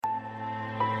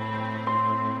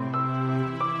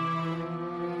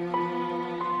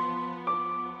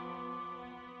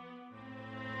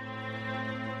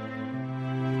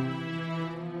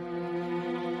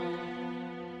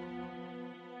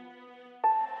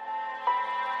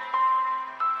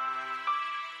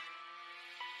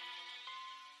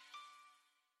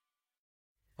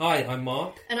Hi, I'm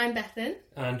Mark. And I'm Bethan.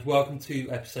 And welcome to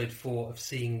episode 4 of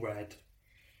Seeing Red.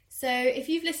 So if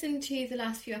you've listened to the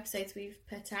last few episodes we've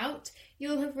put out,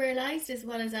 you'll have realised, as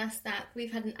well as us, that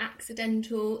we've had an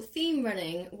accidental theme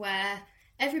running where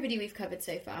everybody we've covered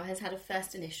so far has had a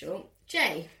first initial,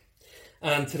 J.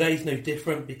 And today's no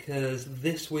different because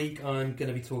this week I'm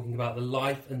going to be talking about the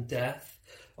life and death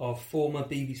of former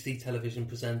BBC television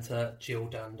presenter Jill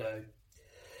Dando.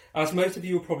 As most of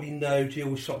you will probably know, Jill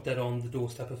was shot dead on the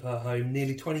doorstep of her home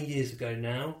nearly 20 years ago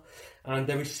now, and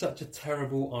there is such a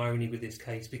terrible irony with this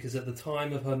case because at the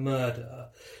time of her murder,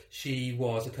 she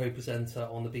was a co-presenter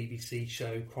on the BBC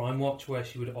show Crime Watch, where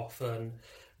she would often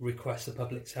request the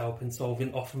public's help in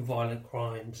solving often violent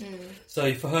crimes.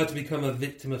 So for her to become a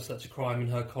victim of such a crime and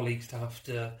her colleagues to have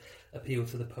to appeal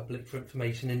to the public for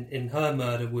information in her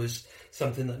murder was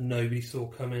something that nobody saw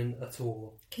coming at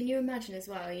all. Can you imagine as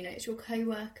well, it's your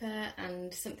co-worker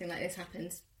and something like this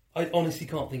happens? I honestly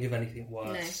can't think of anything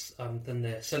worse than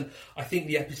this. And I think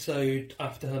the episode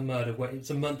after her murder, it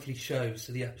was a monthly show,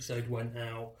 so the episode went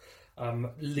out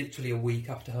literally a week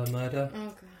after her murder. Oh,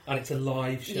 God. And it's a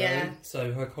live show,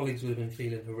 so her colleagues would have been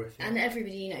feeling horrific. And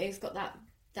everybody, has got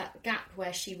that gap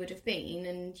where she would have been,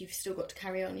 and you've still got to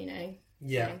carry on,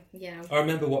 Yeah. So, yeah. I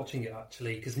remember watching it,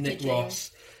 actually, because Nick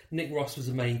Ross was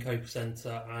the main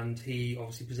co-presenter, and he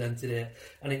obviously presented it,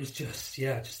 and it was just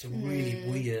a really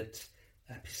weird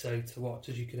episode to watch,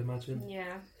 as you can imagine.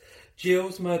 Yeah.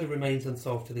 Jill's murder remains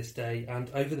unsolved to this day, and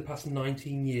over the past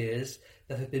 19 years,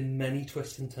 there have been many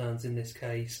twists and turns in this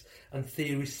case, and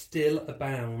theories still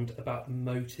abound about the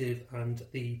motive and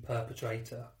the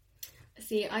perpetrator.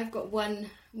 See, I've got one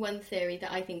theory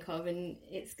that I think of, and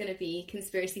it's going to be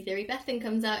conspiracy theory. Bethan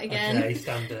comes out again. Okay,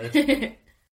 standard.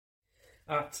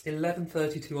 At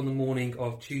 11:32 on the morning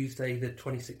of Tuesday, the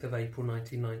 26th of April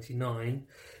 1999,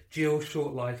 Jill's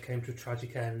short life came to a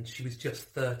tragic end. She was just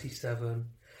 37.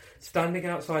 Standing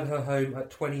outside her home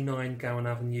at 29 Gowan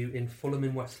Avenue in Fulham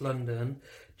in West London,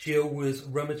 Jill was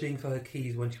rummaging for her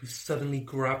keys when she was suddenly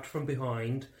grabbed from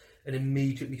behind and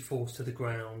immediately forced to the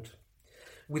ground.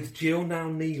 With Jill now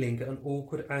kneeling at an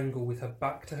awkward angle with her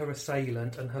back to her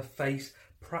assailant and her face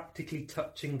practically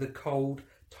touching the cold,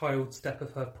 tiled step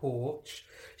of her porch,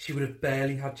 she would have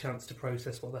barely had chance to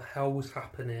process what the hell was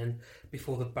happening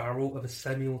before the barrel of a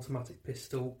semi-automatic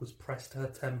pistol was pressed to her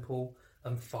temple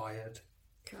and fired.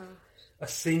 Gosh. A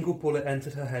single bullet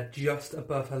entered her head just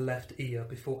above her left ear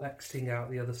before exiting out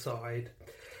the other side.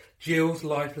 Jill's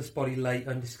lifeless body lay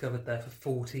undiscovered there for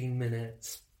 14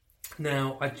 minutes.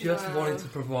 Now, I just wanted to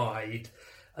provide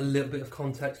a little bit of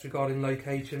context regarding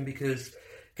location because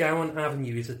Gowan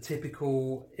Avenue is a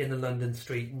typical inner London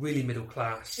street, really middle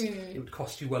class. It would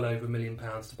cost you well over £1 million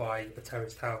to buy a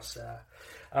terraced house there.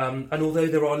 And although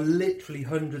there are literally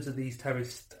hundreds of these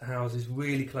terraced houses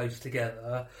really close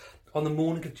together, on the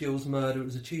morning of Jill's murder, it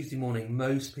was a Tuesday morning,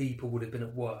 most people would have been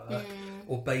at work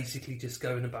or basically just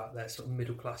going about their sort of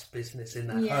middle class business in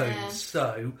their homes.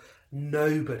 So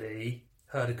nobody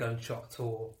heard a gunshot at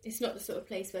all. It's not the sort of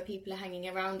place where people are hanging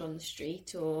around on the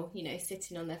street or,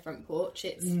 sitting on their front porch.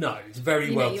 It's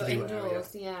very well-to-do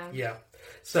indoors, area. Yeah.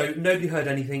 So nobody heard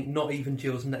anything, not even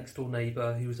Jill's next-door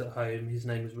neighbour who was at home. His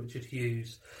name was Richard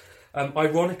Hughes.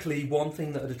 Ironically, one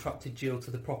thing that had attracted Jill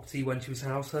to the property when she was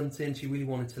house hunting, she really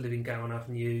wanted to live in Gowan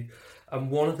Avenue. And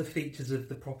one of the features of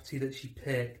the property that she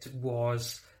picked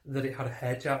was that it had a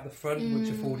hedge out the front, which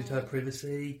afforded her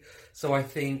privacy. So I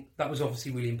think that was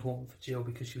obviously really important for Jill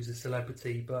because she was a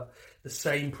celebrity, but the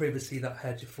same privacy that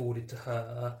hedge afforded to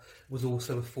her was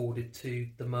also afforded to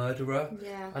the murderer.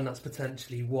 Yeah. And that's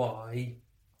potentially why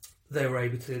they were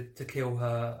able to kill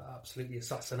her, absolutely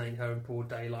assassinate her in broad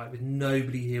daylight with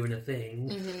nobody hearing a thing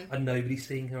and nobody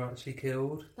seeing her actually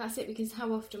killed. That's it, because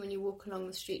how often when you walk along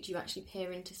the street do you actually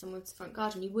peer into someone's front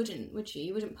garden? You wouldn't, would you?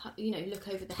 You wouldn't, look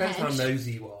over the hedge. Depends how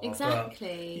nosy you are.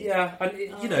 Exactly. But,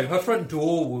 and her front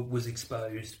door was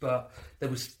exposed, but there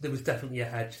was definitely a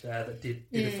hedge there that did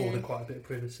afford her quite a bit of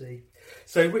privacy.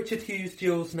 So Richard Hughes,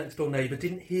 Jill's next door neighbour,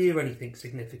 didn't hear anything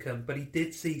significant, but he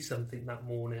did see something that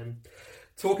morning.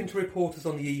 Talking to reporters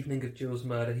on the evening of Jill's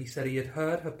murder, he said he had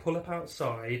heard her pull up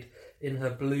outside in her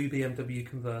blue BMW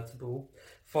convertible,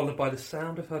 followed by the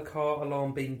sound of her car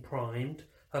alarm being primed,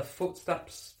 her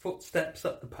footsteps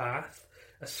up the path,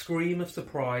 a scream of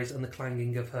surprise and the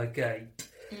clanging of her gate.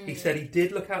 He said he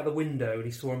did look out the window and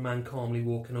he saw a man calmly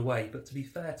walking away, but to be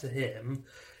fair to him,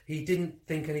 he didn't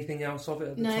think anything else of it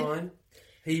at the time.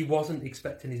 He wasn't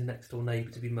expecting his next door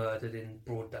neighbour to be murdered in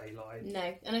broad daylight.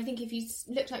 No, and I think if you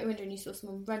looked out your window and you saw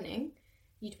someone running,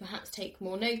 you'd perhaps take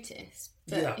more notice.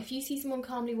 But if you see someone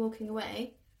calmly walking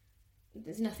away,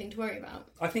 there's nothing to worry about.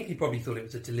 I think he probably thought it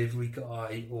was a delivery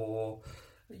guy or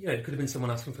it could have been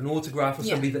someone asking for an autograph or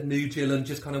somebody that knew Jill and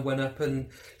just kind of went up and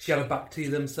she had her back to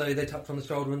them, so they tapped on the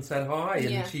shoulder and said hi,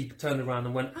 and she turned around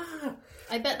and went, ah.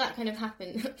 I bet that kind of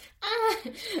happened.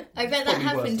 I bet that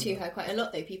happened to her quite a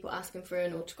lot, though, people asking for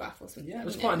an autograph or something. Yeah, it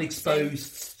was quite an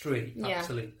exposed street,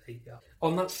 absolutely. Yeah.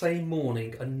 On that same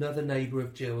morning, another neighbour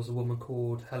of Jill's, a woman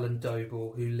called Helen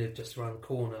Doble, who lived just around the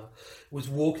corner, was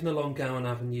walking along Gowan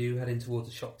Avenue, heading towards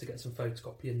a shop to get some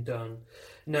photocopying done.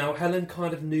 Now, Helen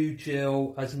kind of knew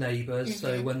Jill as neighbours,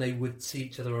 so when they would see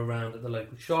each other around at the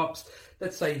local shops,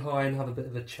 they'd say hi and have a bit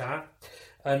of a chat.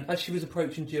 And as she was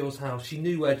approaching Jill's house, she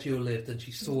knew where Jill lived and she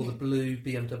saw the blue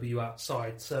BMW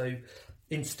outside. So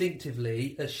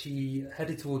instinctively, as she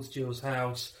headed towards Jill's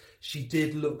house, she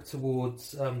did look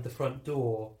towards the front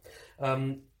door.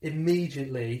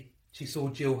 Immediately, she saw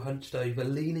Jill hunched over,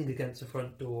 leaning against the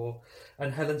front door,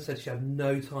 and Helen said she had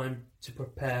no time to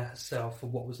prepare herself for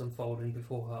what was unfolding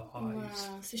before her eyes.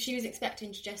 Wow, so she was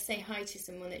expecting to just say hi to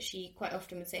someone that she quite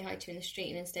often would say hi to in the street,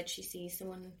 and instead she sees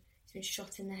someone who's been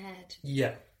shot in the head.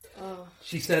 Yeah. Oh.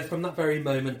 She said from that very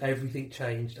moment everything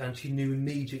changed, and she knew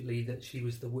immediately that she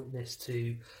was the witness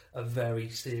to a very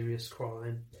serious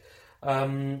crime.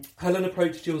 Helen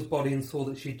approached Jill's body and saw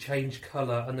that she'd changed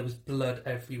colour and there was blood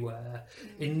everywhere.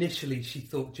 Initially she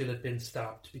thought Jill had been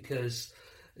stabbed because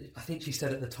I think she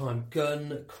said at the time,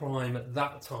 gun crime at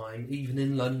that time, even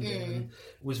in London,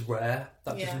 was rare.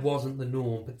 That just wasn't the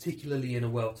norm, particularly in a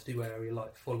well-to-do area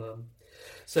like Fulham.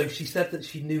 So she said that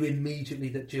she knew immediately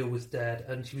that Jill was dead,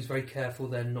 and she was very careful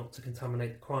then not to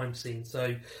contaminate the crime scene.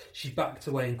 So she backed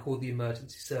away and called the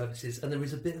emergency services. And there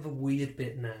is a bit of a weird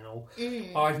bit now.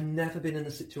 I've never been in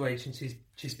a situation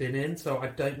she's been in, so I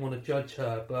don't want to judge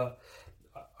her, but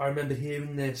I remember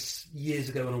hearing this years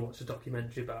ago when I watched a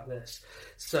documentary about this.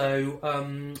 So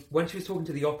when she was talking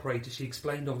to the operator, she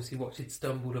explained obviously what she'd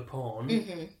stumbled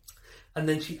upon. And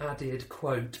then she added,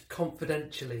 quote,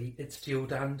 confidentially, it's Jill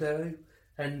Dando,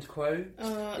 end quote.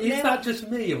 Is that just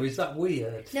me, or is that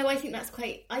weird? No, I think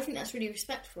that's really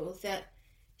respectful that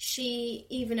she,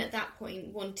 even at that point,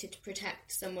 wanted to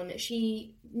protect someone that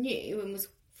she knew and was,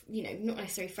 not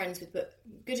necessarily friends with, but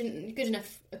good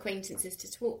enough acquaintances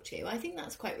to talk to. I think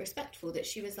that's quite respectful that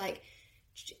she was like,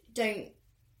 don't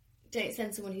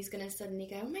send someone who's going to suddenly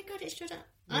go, oh my God, it's Jill Dando.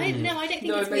 I don't think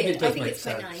it's weird. I think it's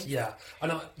quite nice. Yeah.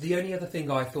 And the only other thing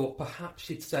I thought, perhaps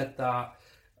she'd said that,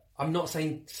 I'm not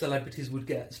saying celebrities would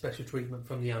get special treatment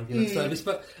from the ambulance service,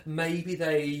 but maybe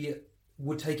they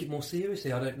would take it more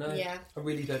seriously. I don't know. Yeah. I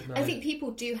really don't know. I think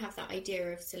people do have that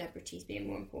idea of celebrities being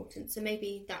more important, so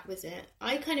maybe that was it.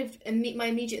 I kind of, my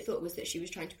immediate thought was that she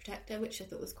was trying to protect her, which I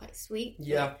thought was quite sweet.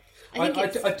 Yeah. I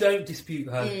don't dispute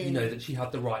her, that she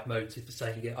had the right motive for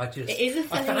saying it. I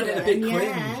found it a bit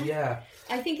cringe, yeah.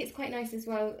 I think it's quite nice as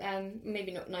well,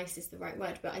 maybe not nice is the right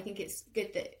word, but I think it's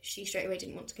good that she straight away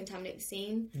didn't want to contaminate the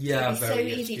scene. Yeah, it's so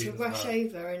easy to rush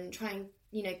over and try and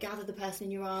gather the person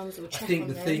in your arms or check on them. I think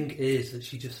the thing is that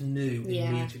she just knew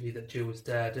immediately that Jill was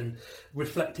dead, and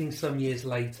reflecting some years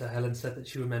later, Helen said that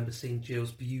she remembers seeing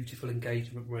Jill's beautiful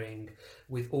engagement ring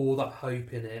with all that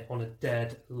hope in it on a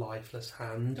dead, lifeless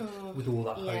hand, with all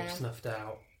that hope snuffed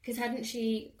out. Because hadn't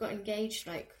she got engaged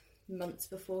months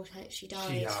before she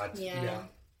died? She had, yeah.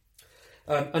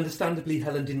 Understandably,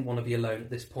 Helen didn't want to be alone at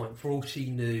this point. For all she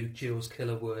knew, Jill's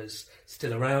killer was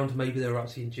still around. Maybe they were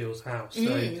actually in Jill's house.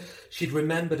 So she'd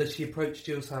remembered, as she approached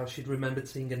Jill's house, she'd remembered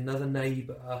seeing another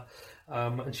neighbour,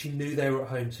 and she knew they were at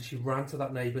home. So she ran to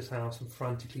that neighbour's house and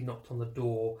frantically knocked on the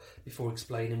door before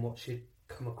explaining what she'd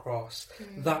come across.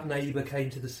 That neighbour came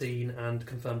to the scene and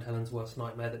confirmed Helen's worst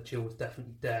nightmare, that Jill was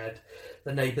definitely dead.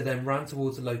 The neighbour then ran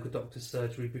towards a local doctor's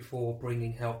surgery before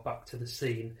bringing help back to the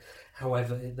scene.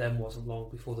 However, it then wasn't long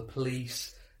before the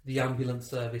police, the ambulance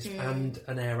service and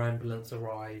an air ambulance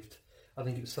arrived. I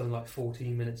think it was something like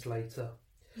 14 minutes later.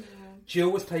 Jill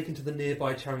was taken to the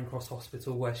nearby Charing Cross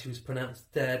Hospital, where she was pronounced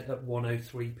dead at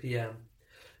 1:03 p.m.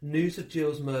 News of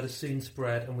Jill's murder soon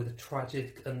spread, and with a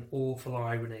tragic and awful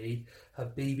irony, her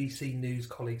BBC News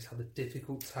colleagues had the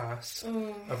difficult task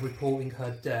of reporting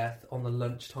her death on the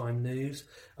lunchtime news,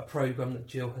 a programme that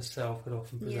Jill herself had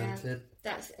often presented.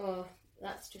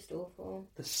 That's just awful.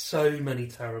 There's so many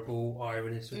terrible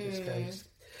ironies with this case.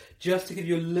 Just to give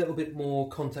you a little bit more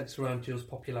context around Jill's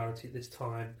popularity at this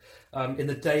time, in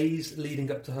the days leading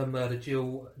up to her murder,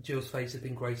 Jill's face had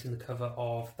been gracing the cover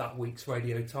of that week's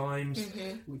Radio Times,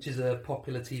 which is a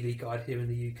popular TV guide here in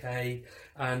the UK,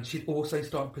 and she'd also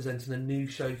started presenting a new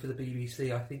show for the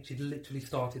BBC. I think she'd literally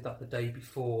started that the day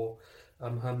before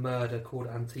her murder, called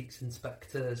Antiques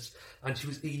Inspectors, and she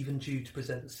was even due to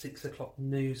present the 6 o'clock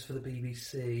news for the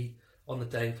BBC on the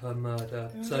day of her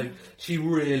murder. So she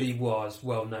really was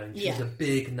well known. She's a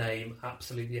big name,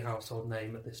 absolutely a household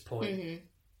name at this point. Mm-hmm.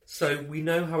 So we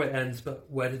know how it ends, but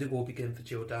where did it all begin for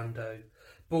Jill Dando?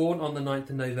 Born on the 9th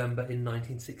of November in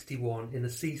 1961 in the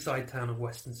seaside town of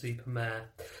Weston-super-Mare,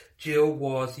 Jill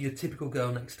was your typical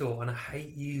girl next door, and I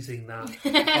hate using that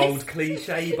old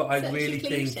cliche, but I really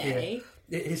think it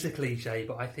is a cliche,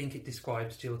 but I think it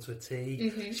describes Jill to a T.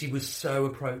 Mm-hmm. She was so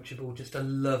approachable, just a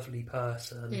lovely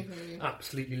person,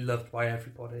 absolutely loved by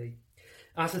everybody.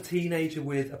 As a teenager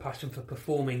with a passion for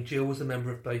performing, Jill was a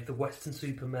member of both the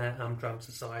Weston-super-Mare Amdram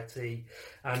Society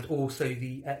and also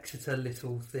the Exeter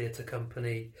Little Theatre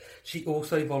Company. She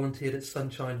also volunteered at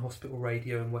Sunshine Hospital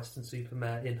Radio in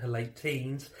Weston-super-Mare in her late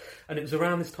teens, and it was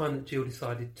around this time that Jill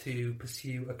decided to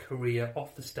pursue a career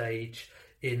off the stage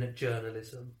in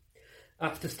journalism.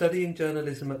 After studying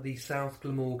journalism at the South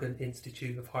Glamorgan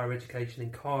Institute of Higher Education in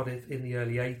Cardiff in the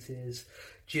early 80s,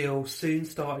 Jill soon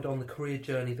started on the career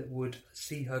journey that would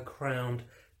see her crowned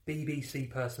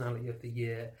BBC Personality of the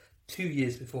Year 2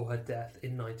 years before her death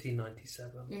in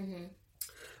 1997. Mm-hmm.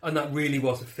 And that really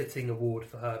was a fitting award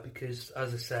for her because,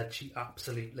 as I said, she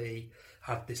absolutely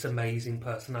had this amazing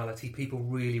personality. People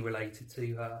really related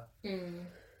to her. Mm.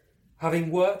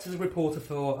 Having worked as a reporter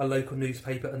for a local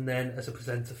newspaper and then as a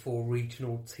presenter for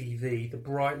regional TV, the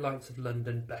bright lights of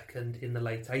London beckoned in the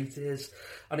late 80s,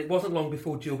 and it wasn't long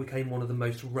before Jill became one of the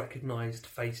most recognised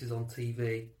faces on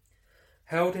TV.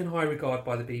 Held in high regard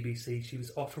by the BBC, she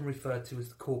was often referred to as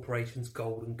the corporation's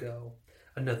golden girl.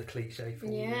 Another cliche for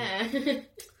you.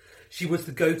 She was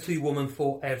the go-to woman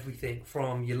for everything,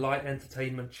 from your light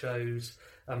entertainment shows,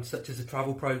 such as the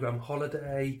travel programme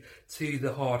Holiday, to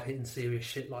the hard-hitting serious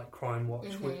shit like Crime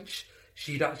Watch, which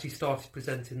she'd actually started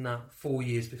presenting that 4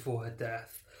 years before her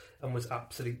death and was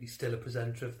absolutely still a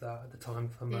presenter of that at the time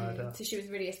of her murder. So she was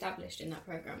really established in that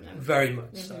programme then? Very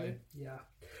much so, yeah.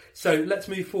 So let's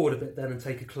move forward a bit then and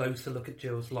take a closer look at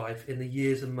Jill's life in the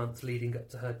years and months leading up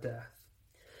to her death.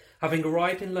 Having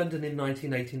arrived in London in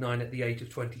 1989 at the age of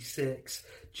 26,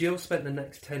 Jill spent the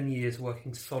next 10 years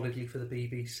working solidly for the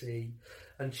BBC,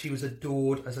 and she was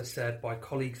adored, as I said, by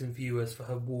colleagues and viewers for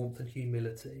her warmth and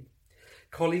humility.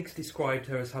 Colleagues described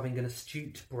her as having an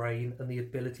astute brain and the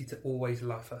ability to always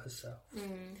laugh at herself.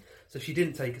 So she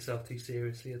didn't take herself too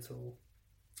seriously at all.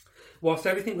 Whilst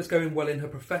everything was going well in her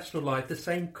professional life, the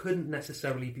same couldn't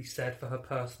necessarily be said for her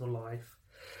personal life.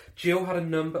 Jill had a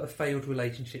number of failed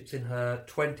relationships in her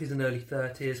 20s and early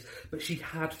 30s, but she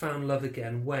had found love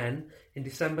again when, in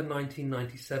December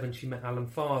 1997, she met Alan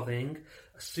Farthing,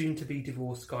 a soon-to-be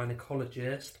divorced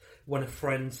gynaecologist, when a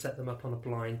friend set them up on a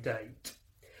blind date.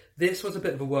 This was a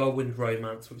bit of a whirlwind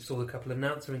romance, which saw the couple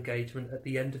announce their engagement at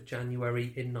the end of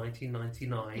January in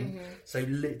 1999, so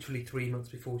literally 3 months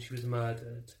before she was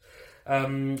murdered.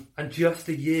 And just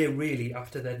a year, really,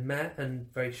 after they'd met,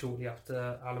 and very shortly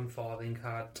after Alan Farthing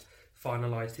had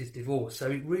finalised his divorce. So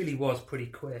it really was pretty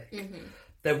quick.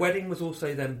 Their wedding was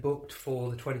also then booked for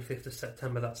the 25th of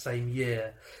September that same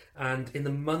year. And in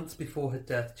the months before her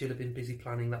death, Jill had been busy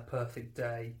planning that perfect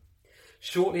day.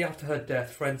 Shortly after her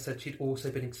death, friends said she'd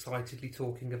also been excitedly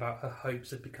talking about her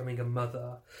hopes of becoming a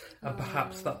mother. And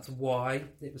perhaps that's why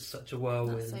it was such a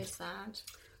whirlwind. That's so sad.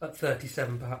 At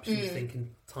 37, perhaps she was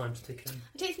thinking, time's ticking.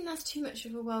 I don't think that's too much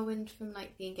of a whirlwind from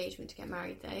like the engagement to get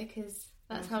married, though, because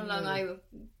that's how long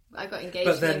I got engaged.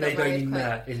 But then they'd only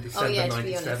met in December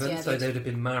 97, so they'd have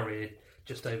been married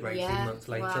just over 18 months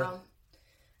later. Wow.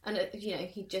 And,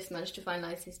 he just managed to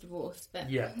finalise his divorce. But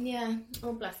yeah.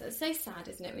 Oh, bless her. It's so sad,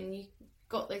 isn't it, when you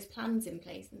got those plans in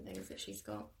place and things that she's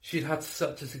got. She'd had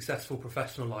such a successful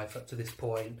professional life up to this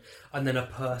point, and then her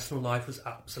personal life was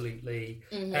absolutely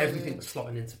everything was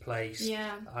slotting into place.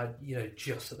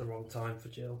 Just at the wrong time for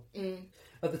Jill.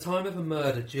 At the time of her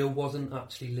murder, Jill wasn't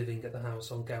actually living at the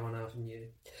house on Gowan Avenue.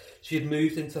 She had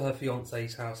moved into her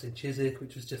fiance's house in Chiswick,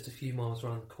 which was just a few miles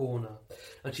around the corner,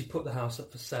 and she put the house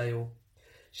up for sale.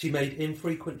 She made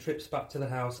infrequent trips back to the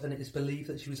house, and it is believed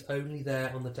that she was only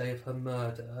there on the day of her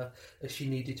murder as she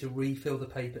needed to refill the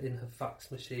paper in her fax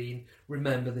machine.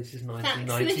 Remember, this is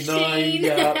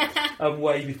 1999, and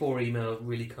way before email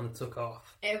really kind of took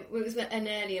off. It was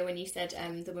earlier when you said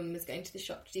the woman was going to the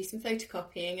shop to do some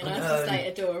photocopying, and I was just like,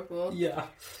 adorable. Yeah.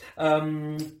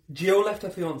 Jill left her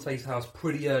fiance's house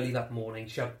pretty early that morning.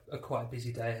 She had quite a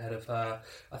busy day ahead of her.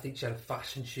 I think she had a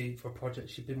fashion shoot for a project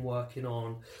she'd been working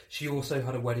on. She also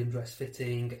had a wedding dress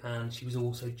fitting, and she was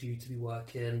also due to be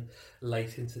working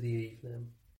late into the evening.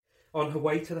 On her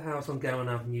way to the house on Gowan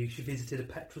Avenue, she visited a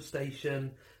petrol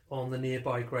station on the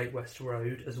nearby Great West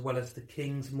Road, as well as the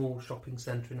King's Mall shopping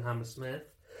centre in Hammersmith.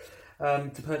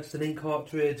 to purchase an ink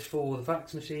cartridge for the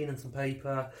fax machine and some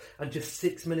paper. And just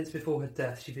 6 minutes before her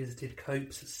death, she visited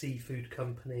Cope's Seafood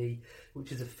Company,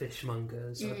 which is a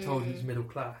fishmonger's. I told you it's middle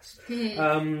class.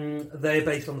 They're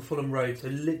based on the Fulham Road, so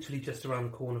literally just around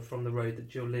the corner from the road that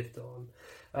Jill lived on.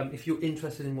 If you're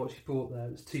interested in what she bought there,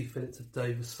 it was 2 fillets of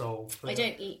Dover sole. I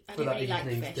don't really like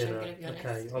fish, dinner. I'm going to be honest.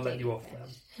 Okay, I'll let you off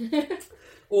then.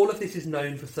 All of this is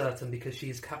known for certain because she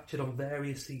is captured on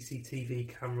various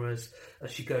CCTV cameras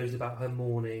as she goes about her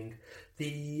mourning.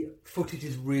 The footage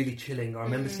is really chilling. I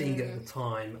remember seeing it at the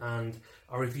time, and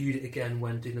I reviewed it again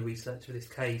when doing the research for this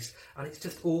case, and it's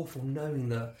just awful knowing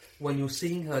that when you're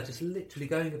seeing her just literally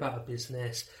going about her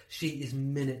business, she is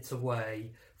minutes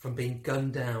away from being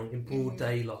gunned down in broad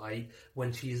daylight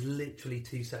when she is literally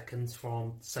 2 seconds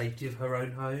from safety of her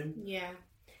own home. Yeah.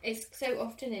 It's so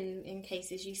often in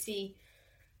cases you see,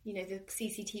 you know, the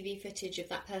CCTV footage of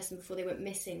that person before they went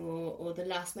missing, or the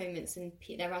last moments, and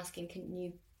they're asking, can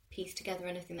you piece together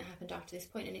anything that happened after this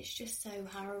point? And it's just so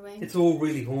harrowing. It's all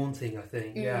really haunting, I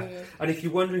think, yeah. And if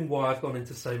you're wondering why I've gone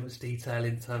into so much detail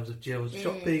in terms of Jill's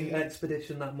shopping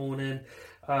expedition that morning,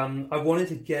 I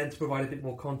wanted again to provide a bit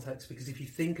more context, because if you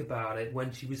think about it,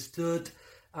 when she was stood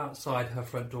outside her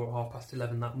front door at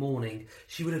 11:30 that morning,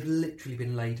 she would have literally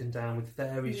been laden down with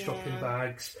various shopping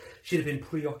bags. She'd have been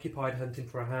preoccupied hunting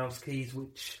for her house keys,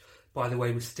 which, by the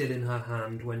way, was still in her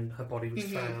hand when her body was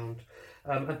found.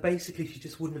 And basically she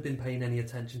just wouldn't have been paying any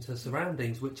attention to her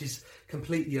surroundings, which is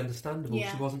completely understandable.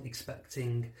 She wasn't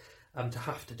expecting to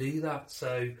have to do that.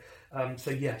 So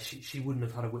she wouldn't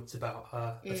have had her wits about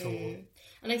her at all.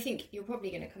 And I think you're probably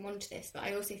going to come on to this, but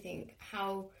I also think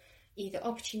how either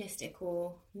opportunistic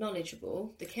or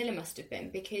knowledgeable the killer must have been,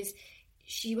 because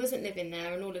she wasn't living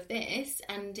there and all of this,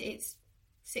 and it's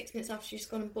 6 minutes after she's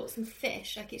gone and bought some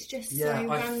fish. Like, it's just so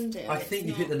random. I think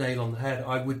you've hit the nail on the head.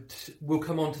 We'll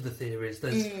come on to the theories.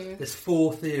 There's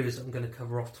 4 theories that I'm going to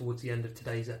cover off towards the end of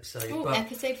today's episode. Oh,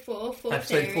 episode 4, 4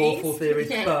 episode theories. 4 theories.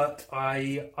 But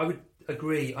I would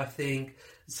agree. I think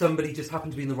somebody just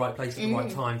happened to be in the right place at the right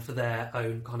time for their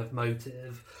own kind of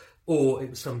motive, or it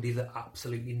was somebody that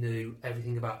absolutely knew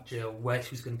everything about Jill, where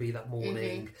she was going to be that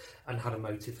morning, and had a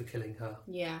motive for killing her.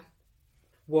 Yeah.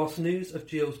 Whilst news of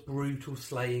Jill's brutal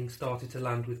slaying started to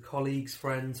land with colleagues,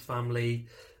 friends, family,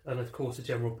 and of course the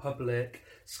general public,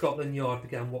 Scotland Yard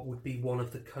began what would be one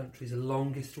of the country's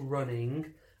longest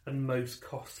running and most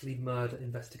costly murder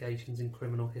investigations in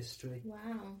criminal history.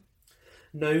 Wow.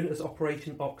 Known as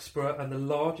Operation Oxborough, and the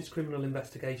largest criminal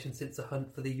investigation since the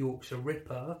hunt for the Yorkshire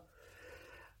Ripper,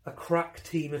 a crack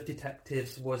team of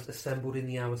detectives was assembled in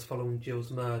the hours following Jill's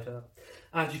murder.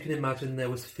 As you can imagine, there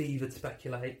was fevered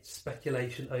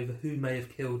speculation over who may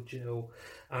have killed Jill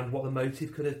and what the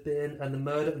motive could have been, and the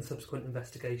murder and subsequent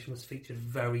investigation was featured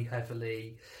very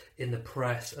heavily in the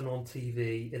press and on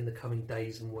TV in the coming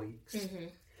days and weeks.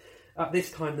 At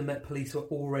this time, the Met Police were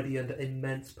already under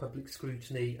immense public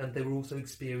scrutiny, and they were also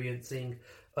experiencing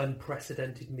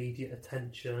unprecedented media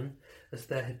attention, as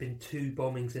there had been 2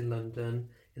 bombings in London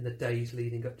in the days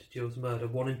leading up to Jill's murder,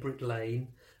 one in Brick Lane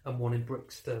and one in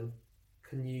Brixton.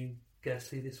 Can you guess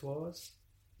who this was?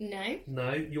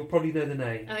 No, you'll probably know the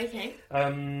name. Oh, okay.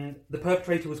 The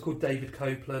perpetrator was called David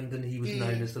Copeland, and he was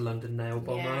known as the London Nail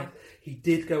Bomber. Yeah. He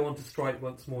did go on to strike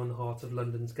once more in the heart of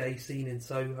London's gay scene in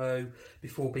Soho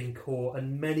before being caught,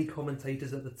 and many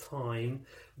commentators at the time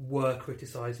were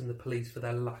criticising the police for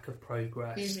their lack of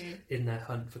progress in their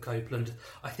hunt for Copeland.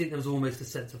 I think there was almost a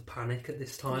sense of panic at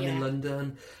this time in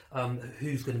London.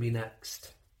 Who's going to be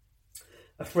next?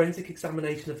 A forensic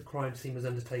examination of the crime scene was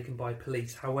undertaken by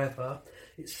police. However,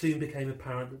 it soon became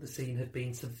apparent that the scene had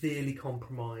been severely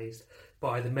compromised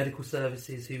by the medical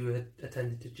services who had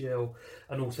attended to Jill,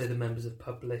 and also the members of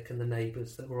public and the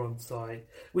neighbours that were on site,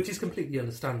 which is completely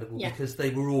understandable because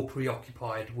they were all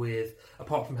preoccupied with,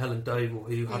 apart from Helen Doval,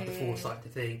 who had the foresight to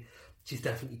think, she's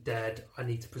definitely dead, I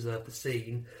need to preserve the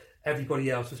scene. Everybody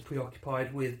else was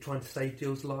preoccupied with trying to save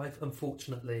Jill's life.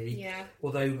 Unfortunately,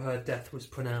 although her death was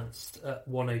pronounced at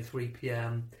 1:03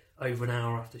 p.m, over an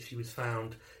hour after she was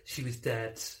found, she was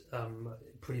dead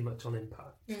pretty much on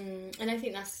impact. And I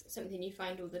think that's something you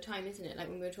find all the time, isn't it? Like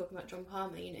when we were talking about John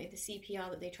Palmer, you know, the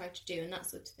CPR that they tried to do and that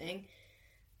sort of thing.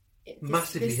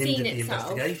 Massively hindered the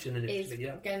investigation initially,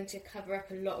 is going to cover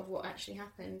up a lot of what actually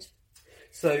happened.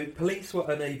 So, police were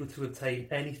unable to obtain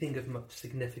anything of much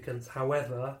significance.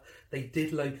 However, they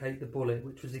did locate the bullet,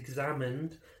 which was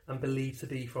examined and believed to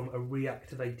be from a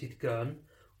reactivated gun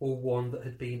or one that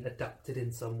had been adapted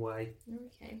in some way.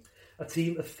 Okay. A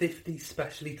team of 50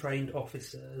 specially trained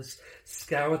officers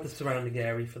scoured the surrounding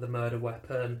area for the murder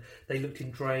weapon. They looked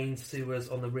in drains, sewers,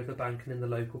 on the riverbank and in the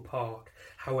local park.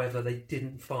 However, they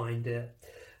didn't find it.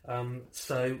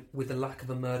 So, with the lack of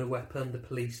a murder weapon, the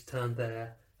police turned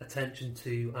their attention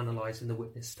to analysing the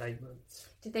witness statements.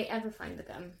 Did they ever find the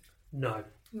gun? No.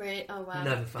 Really? Oh, wow.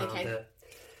 Never found it.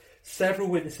 Several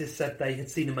witnesses said they had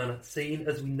seen a man at the scene.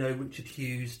 As we know, Richard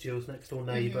Hughes, Jill's next-door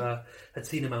neighbour, had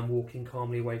seen a man walking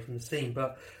calmly away from the scene.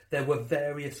 But there were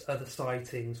various other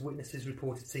sightings. Witnesses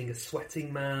reported seeing a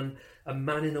sweating man, a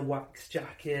man in a wax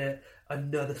jacket,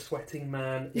 another sweating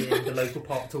man in the local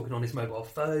park talking on his mobile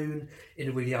phone in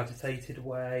a really agitated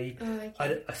way,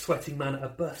 a sweating man at a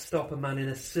bus stop, a man in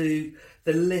a suit.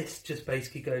 The list just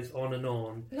basically goes on and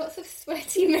on. Lots of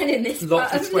sweaty men in this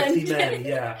Lots part of sweaty London. men,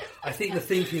 yeah. I think the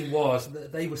thinking was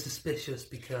that they were suspicious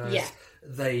because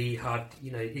they had,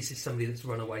 this is somebody that's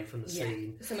run away from the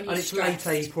scene. Someone and who's it's stressed.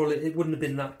 late April, it wouldn't have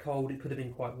been that cold, it could have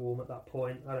been quite warm at that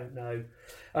point, I don't know.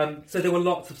 So there were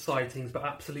lots of sightings, but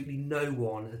absolutely no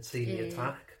one had seen the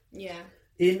attack. Yeah.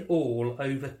 In all,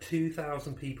 over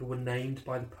 2,000 people were named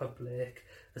by the public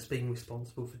as being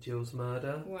responsible for Jill's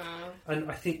murder. Wow.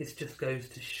 And I think this just goes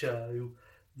to show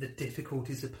the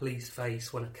difficulties the police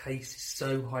face when a case is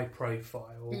so high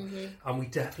profile. And we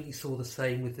definitely saw the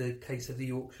same with the case of the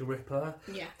Yorkshire Ripper.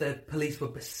 Yeah. The police were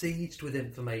besieged with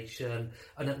information,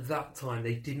 and at that time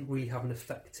they didn't really have an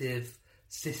effective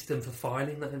system for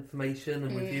filing that information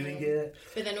and reviewing it.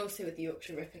 But then also with the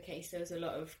Yorkshire Ripper case, there was a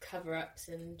lot of cover-ups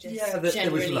and just there was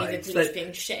generally loads. the police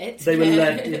being shit. They were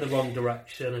led in the wrong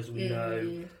direction, as we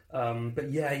know.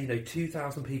 But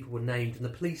 2,000 people were named, and the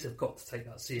police have got to take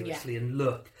that seriously and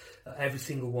look at every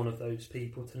single one of those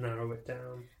people to narrow it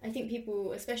down. I think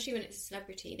people, especially when it's a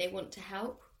celebrity, they want to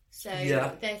help. So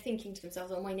they're thinking to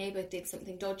themselves, oh, my neighbour did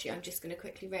something dodgy, I'm just going to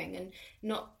quickly ring, and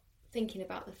not thinking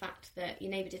about the fact that your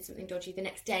neighbour did something dodgy the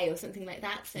next day or something like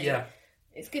that. So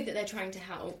it's good that they're trying to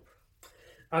help.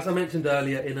 As I mentioned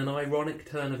earlier, in an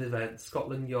ironic turn of events,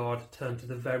 Scotland Yard turned to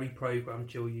the very programme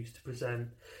Jill used to present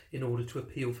in order to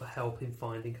appeal for help in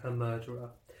finding her murderer.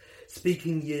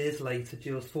 Speaking years later,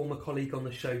 Jill's former colleague on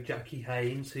the show, Jackie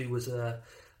Haynes, who was a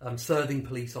serving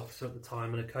police officer at the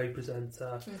time and a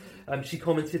co-presenter, she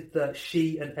commented that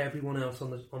she and everyone else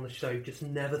on the show just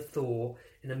never thought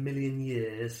in a million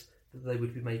years that they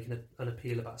would be making an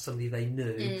appeal about somebody they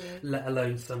knew, let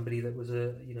alone somebody that was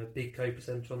a big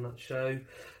co-presenter on that show.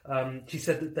 She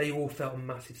said that they all felt a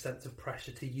massive sense of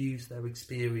pressure to use their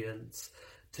experience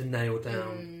to nail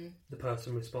down the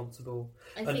person responsible.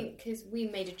 I think because we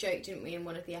made a joke, didn't we, in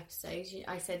one of the episodes?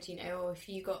 I said, if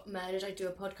you got murdered, I'd do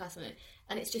a podcast on it,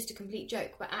 and it's just a complete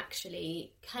joke. But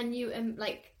actually, can you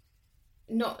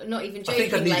not even joking? I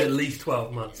think I need at least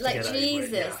 12 months. To get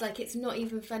Jesus, over it, it's not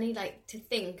even funny. To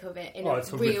think of it in a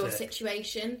real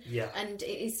situation. Yeah. And it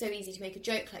is so easy to make a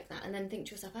joke like that, and then think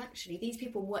to yourself, actually, these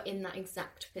people were in that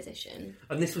exact position.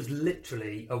 And this was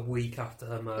literally a week after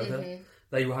her murder.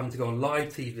 They were having to go on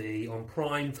live TV on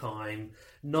prime time,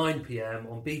 9 p.m.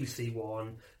 on BBC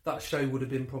One. That show would have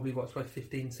been probably watched by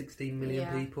 15, 16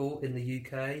 million people in the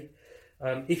UK.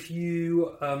 If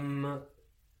you are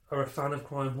a fan of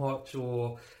Crime Watch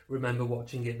or remember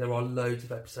watching it, there are loads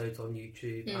of episodes on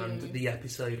YouTube, and the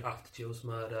episode after Jill's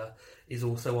murder is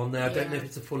also on there. I don't know if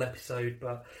it's a full episode,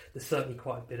 but there's certainly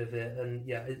quite a bit of it, and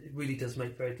it really does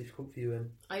make very difficult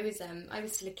viewing. I was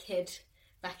still a kid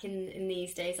back in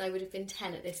these days. I would have been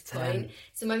 10 at this point.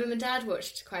 So my mum and dad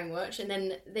watched Crime Watch, and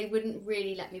then they wouldn't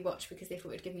really let me watch because they thought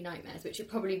it would give me nightmares, which it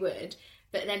probably would.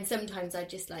 But then sometimes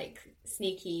I'd just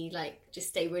sneaky, just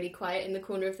stay really quiet in the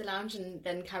corner of the lounge and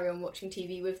then carry on watching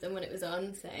TV with them when it was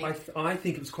on. So I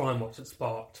think it was Crime Watch that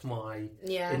sparked my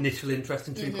initial interest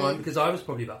in true crime, because I was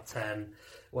probably about 10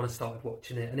 when I started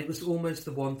watching it, and it was almost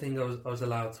the one thing I was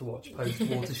allowed to watch post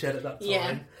Watershed at that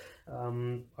time.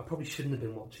 I probably shouldn't have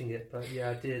been watching it, but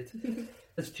I did.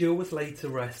 As Jill was laid to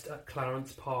rest at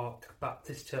Clarence Park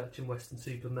Baptist Church in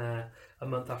Weston-super-Mare a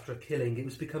month after a killing, it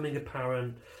was becoming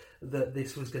apparent that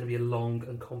this was going to be a long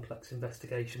and complex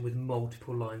investigation with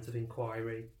multiple lines of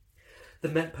inquiry. The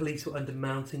Met Police were under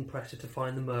mounting pressure to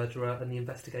find the murderer, and the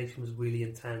investigation was really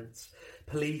intense.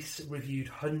 Police reviewed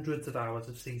hundreds of hours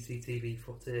of CCTV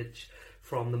footage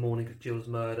from the morning of Jill's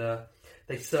murder.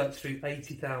 They searched through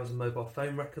 80,000 mobile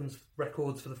phone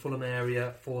records for the Fulham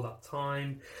area for that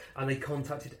time, and they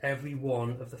contacted every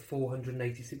one of the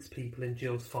 486 people in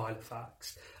Jill's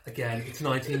Filofax. Again, it's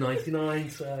 1999,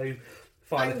 so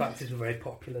Filofaxes were very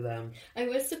popular then. I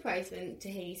was surprised to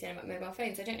hear you saying about mobile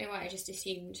phones. I don't know why, I just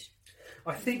assumed...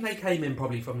 I think they came in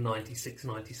probably from 96,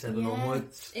 97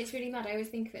 onwards. It's really mad. I always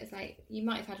think of it as you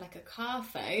might have had a car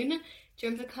phone. Do you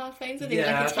remember the car phones? Or they were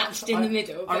attached in the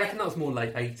middle. I reckon that was more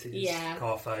late 80s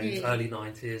car phones, early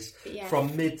 90s.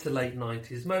 From mid to late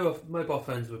 90s, mobile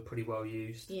phones were pretty well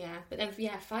used. Yeah, but then,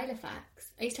 Filofax.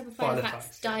 I used to have a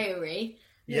Filofax diary.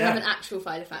 I didn't have an actual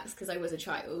file of facts because I was a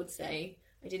child, so I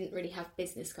didn't really have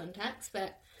business contacts,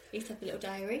 but I used to have a little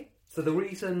diary. So the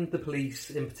reason the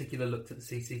police in particular looked at the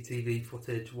CCTV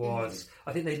footage was,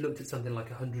 I think they looked at something like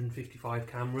 155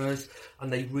 cameras,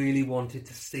 and they really wanted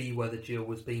to see whether Jill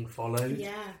was being followed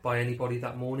by anybody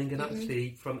that morning. And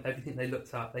actually, from everything they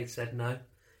looked at, they said no,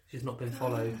 she's not been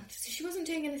followed. So she wasn't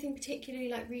doing anything particularly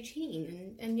like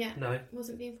routine, and yet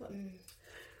wasn't being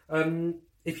followed.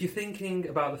 If you're thinking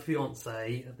about the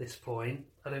fiancé at this point,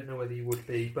 I don't know whether you would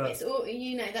be, but it's all,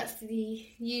 that's the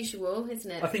usual, isn't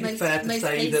it? I think it's fair to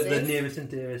say that the nearest and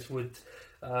dearest would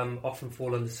often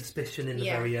fall under suspicion in the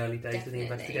very early days of the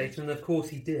investigation, and of course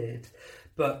he did.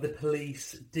 But the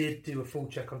police did do a full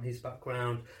check on his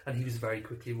background, and he was very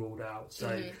quickly ruled out.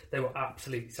 So they were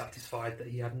absolutely satisfied that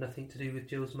he had nothing to do with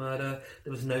Jill's murder.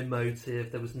 There was no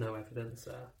motive. There was no evidence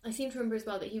there. I seem to remember as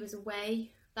well that he was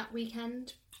away that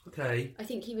weekend. Okay. I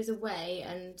think he was away,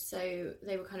 and so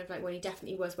they were kind of like, well, he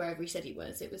definitely was wherever he said he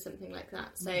was. It was something like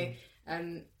that. So,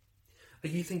 are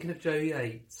you thinking of Joe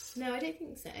Yates? No, I don't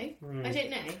think so. I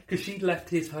don't know. Because she left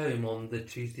his home on the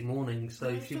Tuesday morning,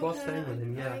 so she was staying with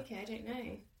him, Oh, okay, I don't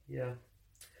know. Yeah.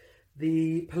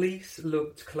 The police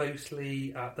looked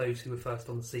closely at those who were first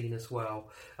on the scene as well.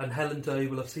 And Helen Doe,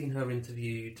 well, I've seen her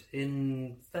interviewed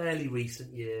in fairly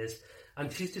recent years,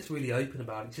 and she's just really open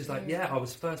about it. She's like, I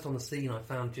was first on the scene, I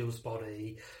found Jill's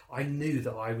body. I knew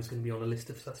that I was going to be on a list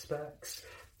of suspects.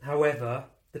 However,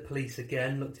 the police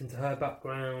again looked into her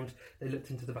background, they looked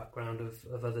into the background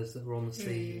of others that were on the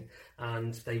scene,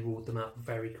 and they ruled them out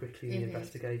very quickly in the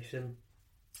investigation.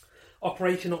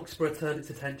 Operation Oxborough turned its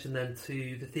attention then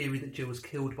to the theory that Jill was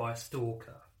killed by a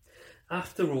stalker.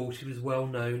 After all, she was well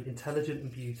known, intelligent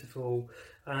and beautiful,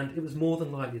 and it was more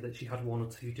than likely that she had one or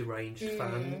two deranged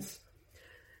fans.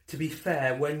 To be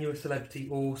fair, when you're a celebrity,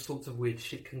 all sorts of weird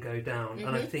shit can go down, and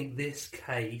I think this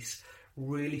case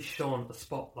really shone a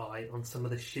spotlight on some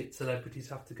of the shit celebrities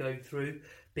have to go through,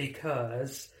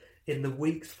 because in the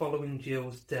weeks following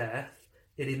Jill's death,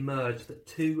 it emerged that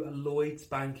 2 Lloyds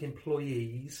Bank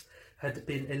employees had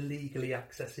been illegally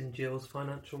accessing Jill's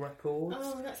financial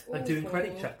records and doing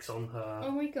credit checks on her.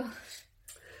 Oh my gosh.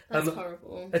 That's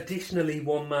horrible. Additionally,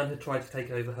 one man had tried to take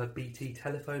over her BT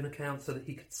telephone account so that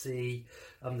he could see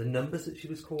the numbers that she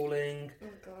was calling. Oh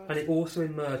God. And it also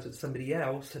emerged that somebody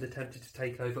else had attempted to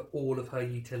take over all of her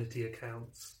utility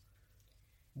accounts.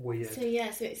 Weird. So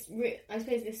so it's I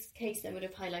suppose this case then would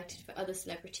have highlighted for other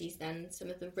celebrities then some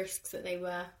of the risks that they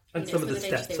were, and some of the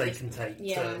steps they can take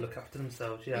to look after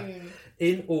themselves.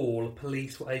 In all,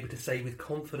 police were able to say with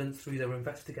confidence through their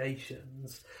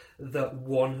investigations that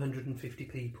 150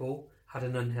 people had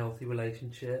an unhealthy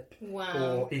relationship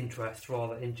or interest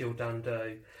rather in Jill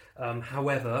Dando.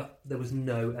 However, there was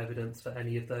no evidence for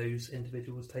any of those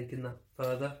individuals taking that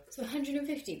further. So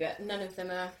 150, but none of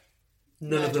them are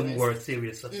None of them were a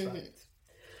serious suspect.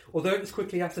 Although it was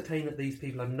quickly ascertained that these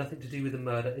people had nothing to do with the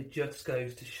murder, it just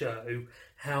goes to show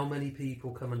how many people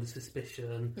come under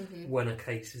suspicion when a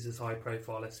case is as high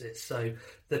profile as this. So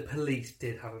the police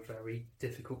did have a very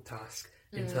difficult task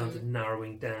in terms of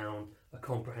narrowing down a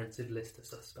comprehensive list of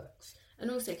suspects.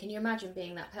 And also, can you imagine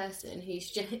being that person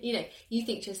who's just, you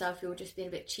think to yourself you're just being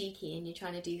a bit cheeky and you're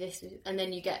trying to do this, and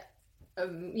then you get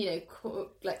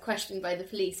questioned by the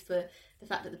police for the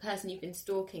fact that the person you've been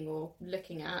stalking or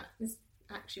looking at has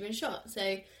actually been shot. So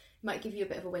it might give you a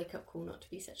bit of a wake-up call not to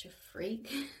be such a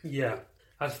freak. Yeah.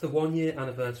 As the 1-year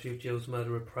anniversary of Jill's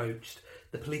murder approached,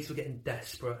 the police were getting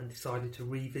desperate and decided to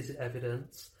revisit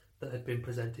evidence that had been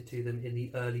presented to them in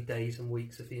the early days and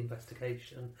weeks of the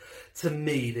investigation. To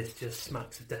me, this just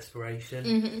smacks of desperation.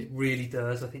 It really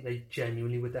does. I think they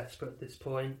genuinely were desperate at this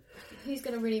point. Who's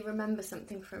going to really remember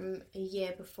something from a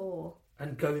year before?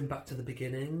 And going back to the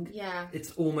beginning,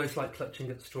 it's almost like clutching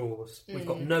at straws. We've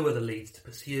got no other leads to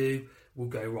pursue. We'll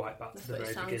go right back to the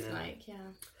very beginning. Like,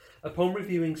 Upon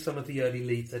reviewing some of the early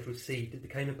leads they'd received, it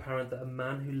became apparent that a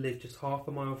man who lived just half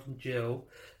a mile from Jill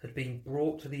had been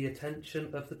brought to the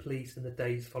attention of the police in the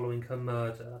days following her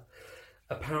murder.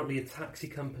 Apparently a taxi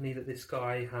company that this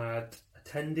guy had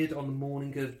attended on the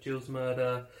morning of Jill's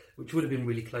murder, which would have been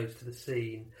really close to the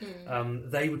scene,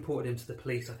 they reported him to the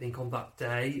police, I think, on that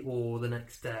day or the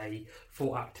next day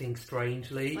for acting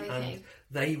strangely. And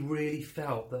they really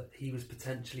felt that he was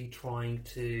potentially trying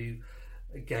to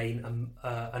gain an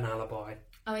alibi.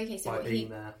 Oh, okay. So by what, being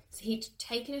there. So he'd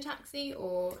taken a taxi,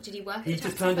 or did he work at He the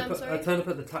just taxi turned firm? up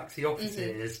at the taxi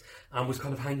offices and was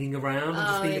kind of hanging around and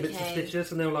just being a bit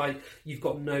suspicious. And they were like, "You've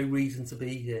got no reason to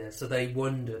be here." So they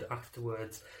wondered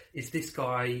afterwards, is this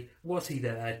guy, was he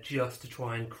there just to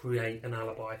try and create an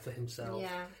alibi for himself?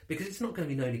 Yeah. Because it's not going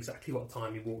to be known exactly what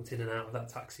time he walked in and out of that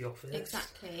taxi office.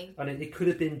 Exactly. And it could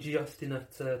have been just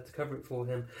enough to cover it for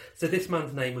him. So this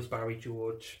man's name was Barry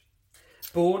George.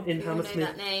 Born in Hammersmith, know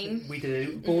that name. We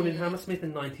do. Born in Hammersmith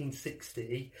in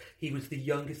 1960, he was the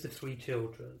youngest of 3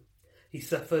 children. He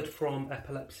suffered from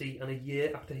epilepsy, and a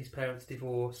year after his parents'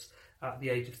 divorce, at the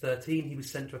age of 13, he was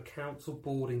sent to a council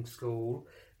boarding school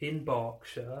in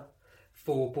Berkshire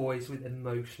for boys with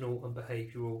emotional and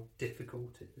behavioural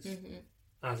difficulties,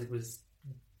 as it was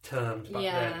termed back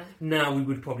then. Now we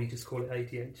would probably just call it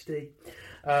ADHD.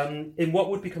 In what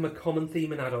would become a common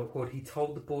theme in adulthood, he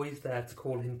told the boys there to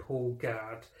call him Paul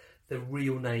Gadd, the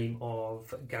real name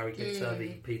of Gary Glitter, the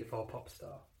paedophile pop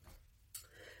star.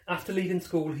 After leaving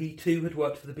school, he too had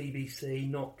worked for the BBC,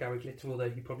 not Gary Glitter, although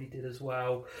he probably did as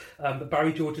well. But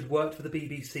Barry George had worked for the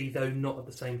BBC, though not at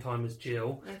the same time as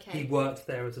Jill. Okay. He worked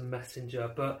there as a messenger,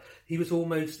 but he was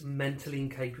almost mentally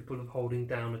incapable of holding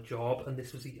down a job, and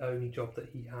this was the only job that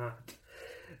he had.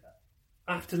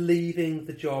 After leaving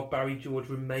the job, Barry George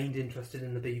remained interested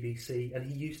in the BBC, and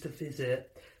he used to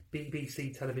visit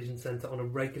BBC Television Centre on a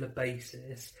regular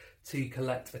basis to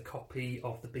collect a copy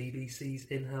of the BBC's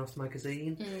in-house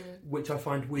magazine, which I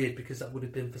find weird because that would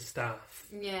have been for staff.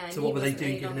 Yeah. So what were they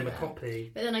doing, giving him a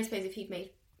copy? But then I suppose if he'd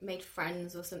made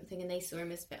friends or something and they saw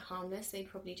him as a bit harmless, they'd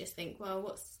probably just think,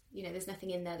 well, there's nothing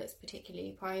in there that's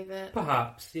particularly private.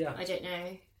 Perhaps, yeah. I don't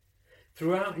know.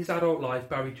 Throughout his adult life,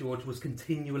 Barry George was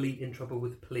continually in trouble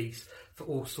with the police for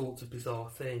all sorts of bizarre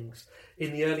things.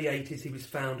 In the early 80s, he was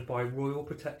found by Royal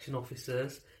Protection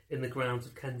officers in the grounds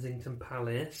of Kensington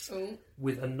Palace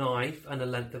with a knife and a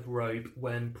length of rope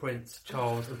when Prince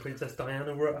Charles and Princess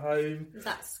Diana were at home.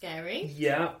 That's scary.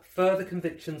 Yeah. Further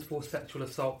convictions for sexual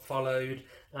assault followed,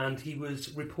 and he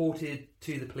was reported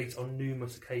to the police on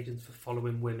numerous occasions for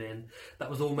following women. That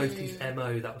was almost his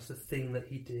MO. That was the thing that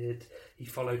he did. He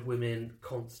followed women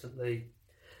constantly.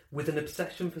 With an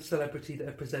obsession for celebrity that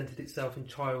had presented itself in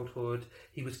childhood,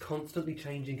 he was constantly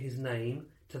changing his name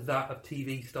to that of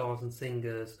TV stars and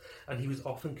singers, and he was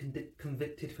often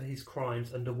convicted for his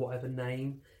crimes under whatever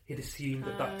name he'd assumed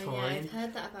at that time. Yeah, I've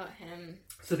heard that about him.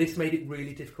 So this made it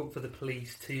really difficult for the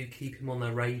police to keep him on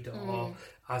their radar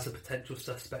as a potential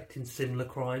suspect in similar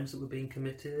crimes that were being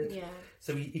committed. Yeah.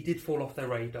 So he did fall off their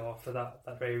radar for that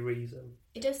very reason.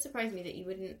 It does surprise me that you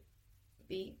wouldn't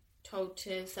be told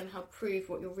to somehow prove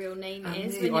what your real name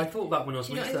is. I thought that when I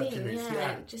was researching this.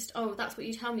 Yeah. Just, that's what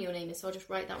you tell me your name is, so I'll just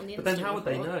write that on the But Instagram then how would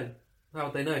report. they know? How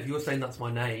would they know? If you're saying that's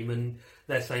my name and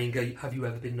they're saying, have you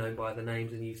ever been known by the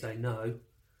names, and you say no,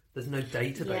 there's no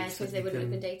database. Yeah, I suppose they wouldn't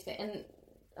have been database. And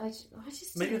I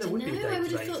just maybe there would be a database. I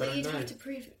would have thought that you'd know. have to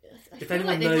prove. If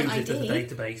anyone knows if there's a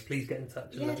database, please get in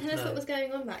touch. And tell us what was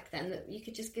going on back then, that you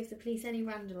could just give the police any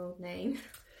random old name.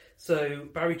 So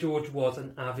Barry George was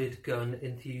an avid gun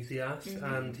enthusiast,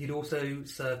 and he'd also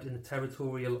served in the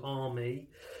Territorial Army,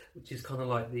 which is kind of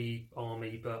like the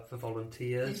army but for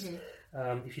volunteers,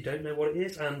 if you don't know what it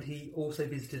is. And he also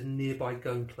visited a nearby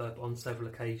gun club on several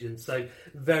occasions, so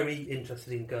very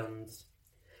interested in guns.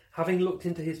 Having looked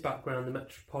into his background, the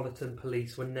Metropolitan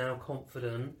Police were now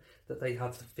confident that they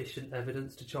had sufficient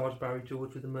evidence to charge Barry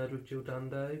George with the murder of Jill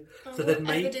Dando. So what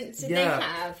evidence did they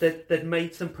have? They'd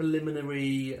made some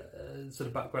preliminary sort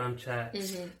of background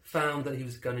checks, found that he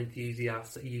was a gun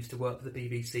enthusiast, that he used to work for the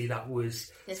BBC. That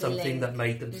was something that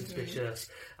made them suspicious.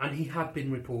 And he had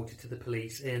been reported to the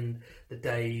police in the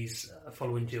days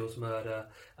following Jill's murder,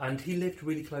 and he lived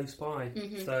really close by.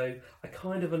 So I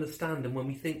kind of understand, and when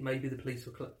we think maybe the police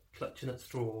were clutching at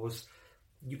straws,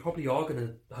 you probably are going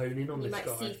to hone in on this guy. You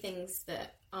might see things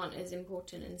that aren't as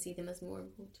important and see them as more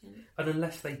important. And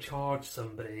unless they charge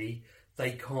somebody,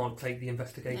 they can't take the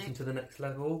investigation to the next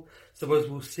level. So as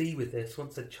we'll see with this,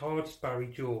 once they charged Barry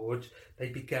George, they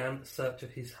began a search of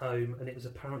his home, and it was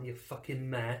apparently a fucking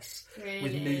mess,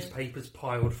 with newspapers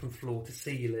piled from floor to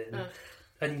ceiling.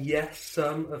 And yes,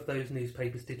 some of those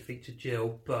newspapers did feature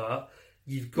Jill, but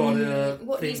you've got to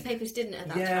What newspapers didn't at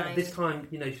that time? Yeah, this time,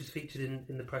 she was featured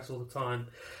in the press all the time.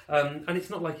 And it's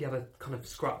not like he had a kind of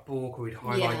scrapbook or he'd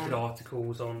highlighted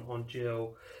articles on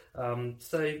Jill.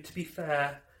 So, to be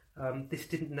fair, this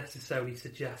didn't necessarily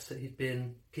suggest that he'd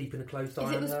been keeping a close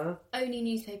eye on her. Only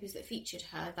newspapers that featured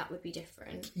her, that would be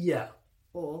different. Yeah.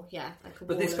 Or,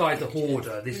 but this guy's a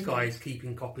hoarder. This guy's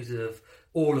keeping copies of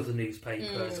all of the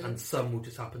newspapers, and some will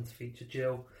just happen to feature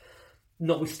Jill.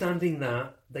 Notwithstanding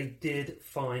that, they did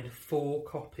find 4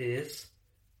 copies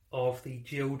of the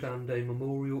Jill Dando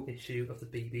memorial issue of the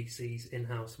BBC's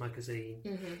in-house magazine.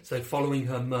 Mm-hmm. So following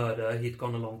her murder, he'd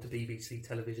gone along to BBC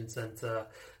Television Centre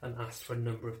and asked for a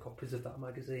number of copies of that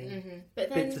magazine. Mm-hmm. But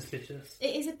then, bit suspicious.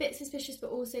 It is a bit suspicious, but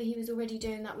also he was already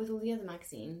doing that with all the other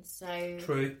magazines, so...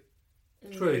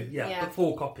 True, yeah, but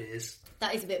 4 copies.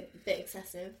 That is a bit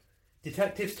excessive.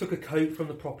 Detectives took a coat from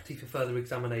the property for further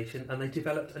examination, and they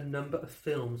developed a number of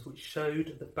films which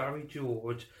showed that Barry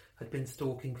George had been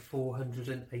stalking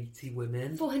 480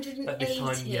 women. 480? At this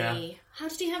time, yeah. How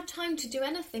did he have time to do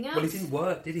anything else? Well, he didn't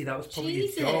work, did he? That was probably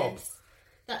his job.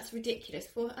 That's ridiculous.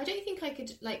 I don't think I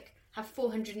could, have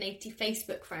 480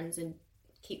 Facebook friends and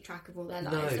keep track of all their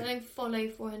lives. No. I don't follow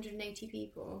 480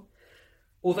 people.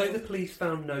 Although the police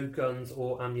found no guns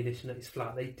or ammunition at his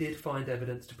flat, they did find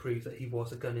evidence to prove that he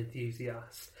was a gun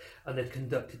enthusiast, and they'd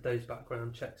conducted those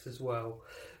background checks as well.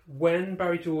 When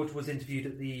Barry George was interviewed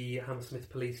at the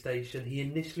Hammersmith police station, he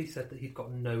initially said that he'd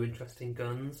got no interest in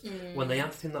guns. When they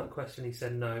asked him that question, he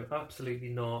said, no, absolutely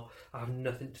not. I have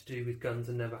nothing to do with guns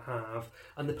and never have.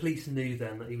 And the police knew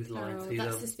then that he was lying to them.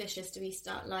 That's suspicious to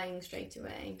start lying straight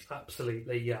away.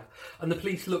 Absolutely, yeah. And the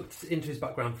police looked into his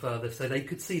background further, so they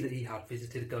could see that he had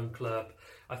visited a gun club.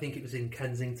 I think it was in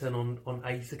Kensington on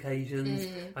 8 occasions,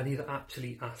 and he'd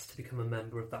actually asked to become a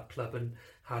member of that club and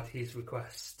had his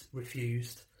request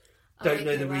refused. Don't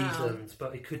know the reasons,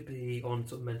 but it could be on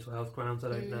sort of mental health grounds, I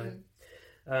don't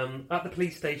know. At the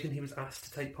police station, he was asked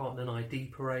to take part in an ID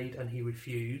parade, and he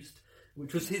refused,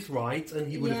 which was his right, and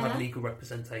he would have had legal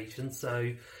representation,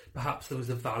 so perhaps there was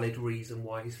a valid reason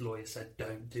why his lawyer said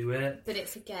don't do it. But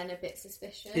it's again a bit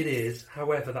suspicious. It is.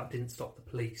 However, that didn't stop the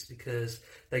police, because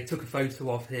they took a photo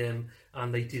of him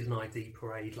and they did an ID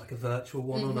parade, like a virtual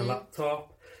one on a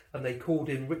laptop, and they called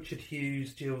in Richard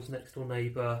Hughes, Jill's next door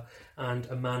neighbour, and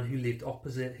a man who lived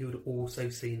opposite who had also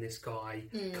seen this guy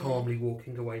calmly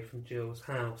walking away from Jill's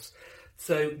house.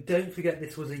 So don't forget,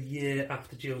 this was a year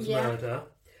after Jill's murder.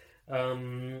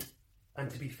 And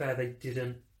to be fair, they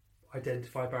didn't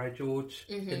identify Barry George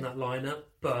in that lineup,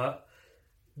 but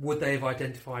would they have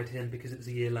identified him because it was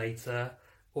a year later,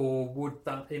 or would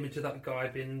that image of that guy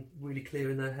have been really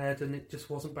clear in their head and it just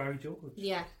wasn't Barry George?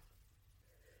 Yeah.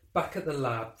 Back at the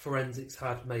lab, forensics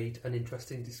had made an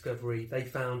interesting discovery. They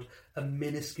found a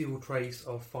minuscule trace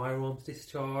of firearms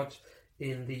discharge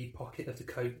in the pocket of the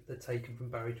coat they'd taken from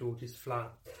Barry George's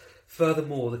flat.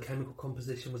 Furthermore, the chemical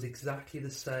composition was exactly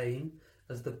the same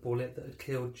as the bullet that had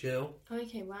killed Jill.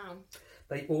 Okay, wow.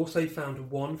 They also found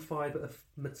 1 fibre of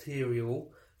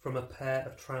material from a pair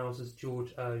of trousers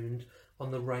George owned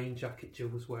on the rain jacket Jill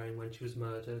was wearing when she was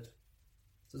murdered.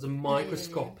 So it was a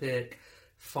microscopic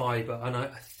fibre, and I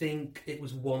think it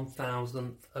was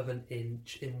 1/1000th of an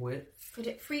inch in width. But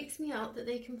it freaks me out that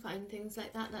they can find things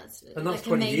like that. That's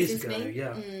 20 years ago, me.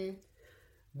 yeah.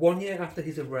 1 year after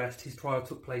his arrest, his trial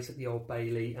took place at the Old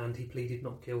Bailey, and he pleaded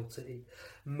not guilty.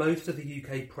 Most of the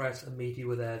UK press and media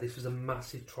were there. This was a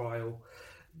massive trial.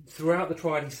 Throughout the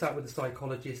trial, he sat with a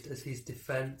psychologist as his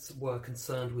defence were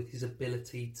concerned with his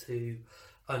ability to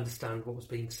understand what was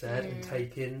being said and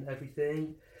take in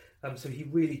everything. So he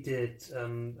really did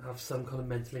have some kind of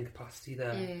mental incapacity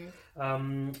there.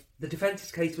 The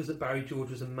defence's case was that Barry George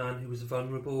was a man who was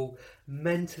vulnerable,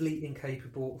 mentally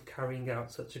incapable of carrying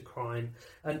out such a crime.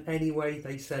 And anyway,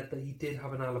 they said that he did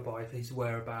have an alibi for his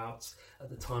whereabouts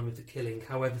at the time of the killing,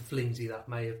 however flimsy that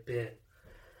may have been.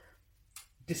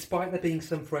 Despite there being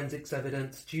some forensics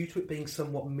evidence, due to it being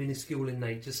somewhat minuscule in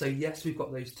nature, so yes, we've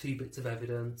got those 2 bits of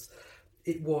evidence,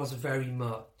 it was very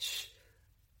much,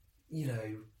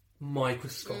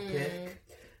 microscopic.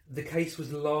 The case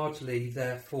was largely,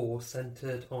 therefore,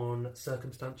 centred on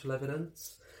circumstantial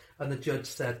evidence, and the judge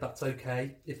said that's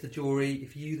okay. If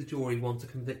you, the jury, want to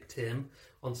convict him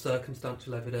on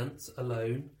circumstantial evidence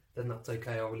alone, then that's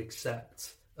okay. I will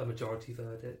accept a majority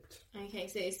verdict. Okay,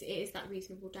 so it is that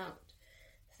reasonable doubt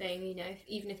thing,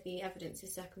 even if the evidence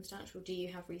is circumstantial, do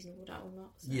you have reasonable doubt or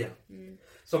not? So,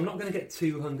 So I'm not going to get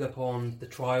too hung up on the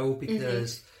trial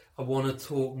because I want to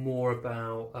talk more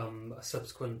about a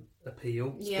subsequent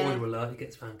appeal. Spoiler alert, he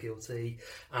gets found guilty,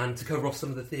 and to cover off some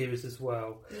of the theories as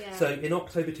well. So in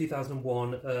October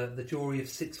 2001, the jury of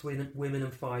 6 women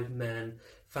and 5 men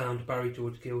found Barry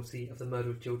George guilty of the murder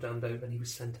of Jill Dando, and he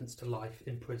was sentenced to life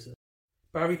in prison.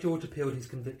 Barry George appealed his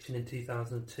conviction in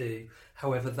 2002,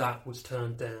 however that was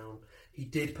turned down. He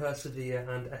did persevere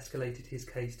and escalated his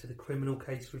case to the Criminal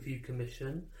Case Review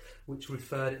Commission, which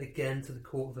referred it again to the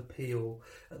Court of Appeal.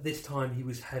 At this time, he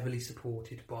was heavily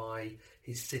supported by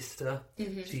his sister.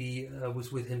 Mm-hmm. She was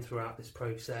with him throughout this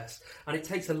process. And it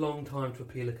takes a long time to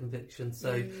appeal a conviction,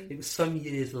 so it was some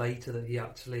years later that he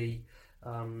actually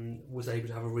was able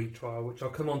to have a retrial, which I'll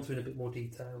come on to in a bit more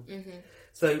detail. Mm-hmm.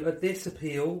 So at this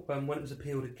appeal, when it was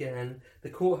appealed again, the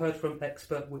court heard from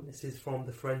expert witnesses from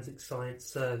the Forensic Science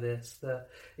Service that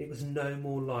it was no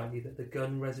more likely that the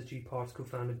gun residue particle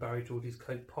found in Barry George's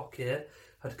coat pocket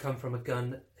had come from a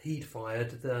gun he'd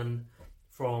fired than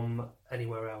from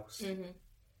anywhere else. Mm-hmm.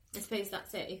 I suppose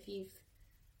that's it.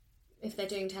 If they're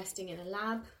doing testing in a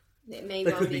lab, it may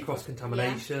there could be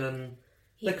cross-contamination.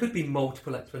 Yeah. There could be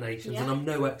multiple explanations, and I'm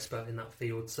no expert in that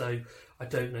field, so I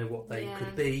don't know what they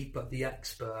could be, but the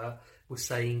expert was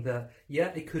saying that,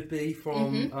 it could be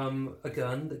from a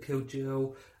gun that killed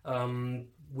Jill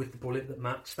with the bullet that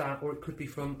matched that, or it could be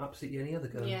from absolutely any other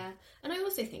gun. Yeah, and I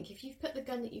also think if you've put the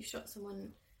gun that you've shot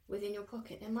someone with in your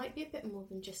pocket, there might be a bit more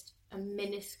than just a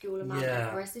minuscule amount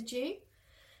of residue.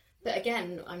 But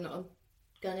again, I'm not a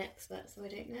gun expert, so I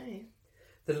don't know.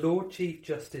 The Lord Chief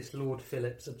Justice, Lord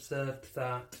Phillips, observed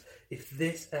that if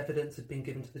this evidence had been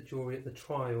given to the jury at the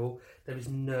trial, there is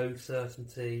no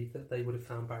certainty that they would have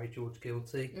found Barry George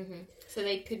guilty. Mm-hmm. So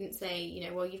they couldn't say,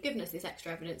 well, you've given us this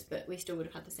extra evidence, but we still would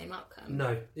have had the same outcome.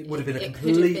 No, it would have been a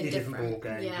completely different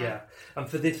ballgame. Yeah. And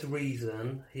for this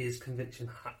reason, his conviction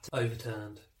had to be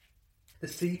overturned. The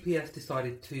CPS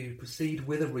decided to proceed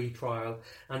with a retrial,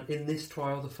 and in this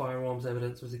trial the firearms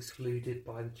evidence was excluded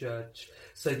by the judge.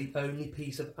 So the only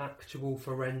piece of actual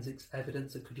forensics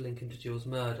evidence that could link him to Jill's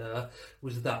murder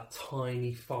was that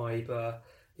tiny fibre.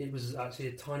 It was actually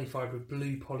a tiny fibre of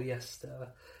blue polyester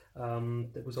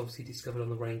that was obviously discovered on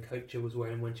the raincoat Jill was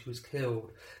wearing when she was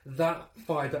killed. That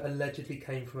fibre allegedly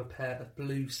came from a pair of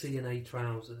blue C&A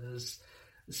trousers.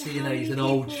 C&A is an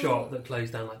old shop that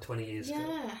closed down like 20 years ago.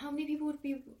 Yeah, how many people would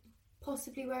be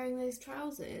possibly wearing those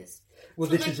trousers? Well,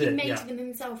 this is it. He made them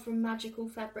himself from magical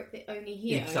fabric that only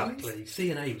he owns. Exactly.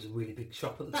 C&A was a really big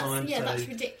shop at the time. Yeah, so that's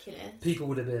ridiculous. People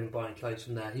would have been buying clothes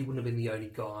from there. He wouldn't have been the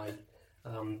only guy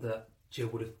that Jill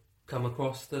would have come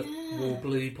across that wore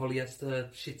blue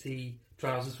polyester shitty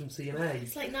trousers from C&A.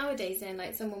 It's like nowadays, then,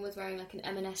 like someone was wearing like an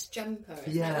M&S jumper.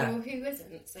 Well, who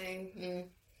isn't? So.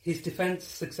 His defence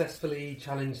successfully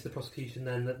challenged the prosecution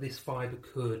then that this fibre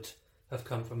could have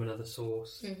come from another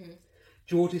source. Mm-hmm.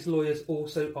 George's lawyers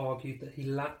also argued that he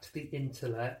lacked the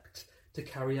intellect to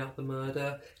carry out the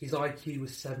murder. His IQ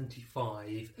was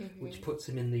 75, which puts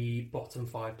him in the bottom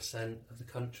 5% of the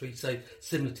country. So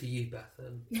similar to you,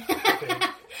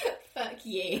 Bethan. Fuck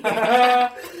you.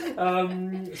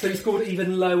 So he scored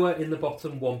even lower in the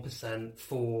bottom 1%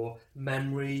 for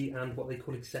memory and what they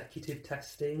call executive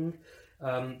testing.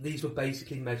 These were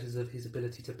basically measures of his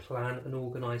ability to plan and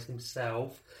organise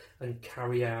himself and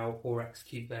carry out or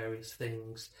execute various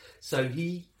things. So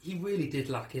he really did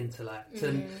lack intellect.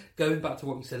 And going back to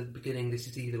what you said at the beginning, this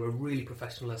is either a really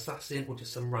professional assassin or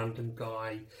just some random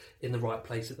guy in the right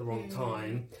place at the wrong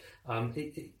time.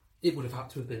 It would have had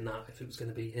to have been that if it was going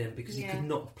to be him, because he could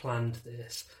not have planned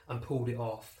this and pulled it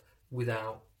off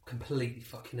without completely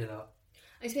fucking it up.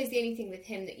 I suppose the only thing with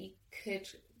him that you could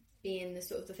be in the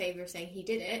sort of the favour of saying he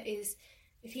did it is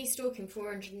if he's stalking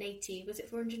 480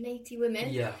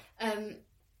 women,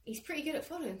 he's pretty good at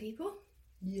following people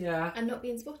and not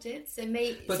being spotted, so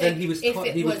then he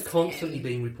was constantly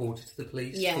being reported to the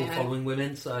police for following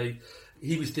women, so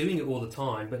he was doing it all the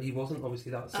time, but he wasn't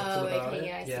obviously that subtle about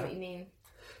it. I see what you mean.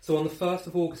 So on the 1st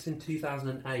of August in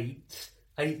 2008,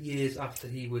 8 years after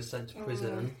he was sent to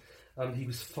prison, he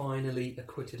was finally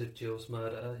acquitted of Jill's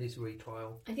murder, his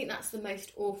retrial. I think that's the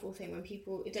most awful thing when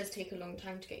it does take a long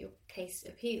time to get your case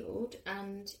appealed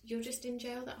and you're just in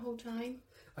jail that whole time.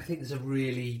 I think there's a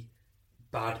really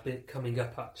bad bit coming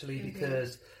up actually,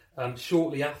 because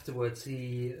shortly afterwards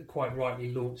he quite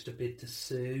rightly launched a bid to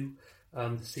sue the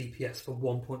CPS for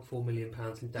 £1.4 million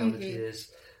in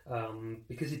damages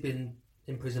because he'd been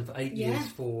in prison for 8 years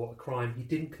for a crime he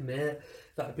didn't commit.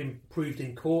 That had been proved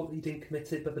in court that he didn't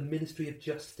commit it, but the Ministry of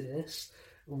Justice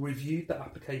reviewed that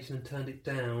application and turned it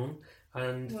down,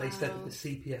 and they said that the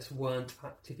CPS weren't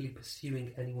actively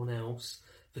pursuing anyone else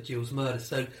for Jill's murder.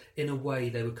 So in a way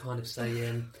they were kind of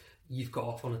saying, you've got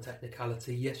off on a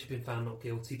technicality, yes, you've been found not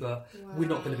guilty, but we're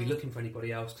not going to be looking for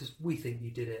anybody else because we think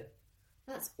you did it.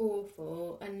 That's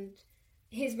awful. And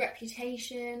his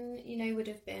reputation, would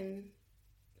have been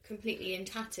completely in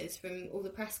tatters from all the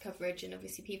press coverage and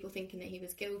obviously people thinking that he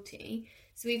was guilty.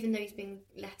 So even though he's been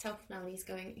let off now, he's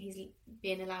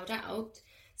being allowed out,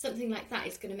 something like that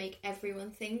is going to make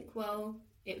everyone think, well,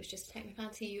 it was just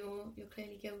technicality, you're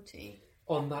clearly guilty.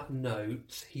 On that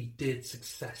note, he did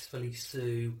successfully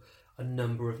sue a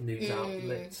number of news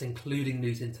outlets, including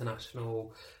News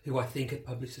International, who I think had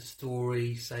published a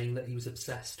story saying that he was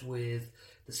obsessed with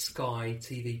the Sky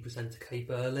TV presenter Kay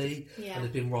Burley and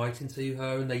had been writing to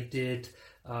her, and they did.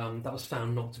 That was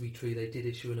found not to be true. They did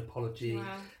issue an apology,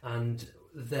 and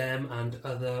them and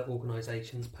other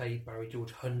organisations paid Barry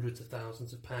George hundreds of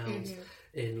thousands of pounds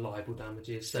in libel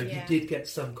damages. So he did get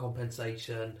some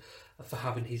compensation for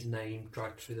having his name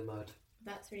dragged through the mud.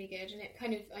 That's really good, and it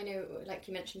kind of, I know, like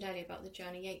you mentioned earlier about the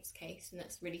Johnny Yates case, and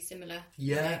that's really similar.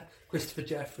 Yeah, Christopher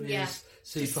Jeffries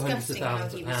sued for hundreds of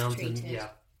thousands of pounds,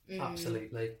 and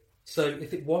absolutely. So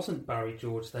if it wasn't Barry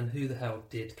George, then who the hell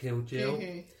did kill Jill?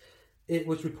 It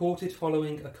was reported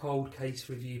following a cold case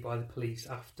review by the police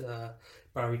after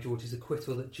Barry George's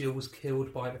acquittal that Jill was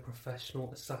killed by a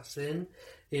professional assassin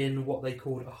in what they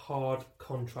called a hard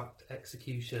contract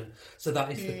execution. So that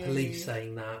is the police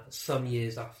saying that some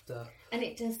years after. And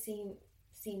it does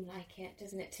seem like it,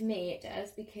 doesn't it? To me it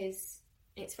does, because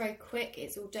it's very quick,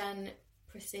 it's all done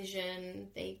precision.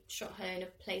 They shot her in a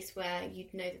place where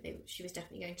you'd know that she was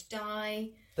definitely going to die.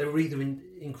 They were either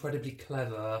incredibly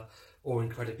clever or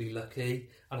incredibly lucky,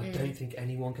 and I don't think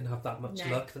anyone can have that much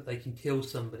luck that they can kill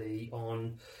somebody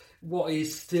on what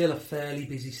is still a fairly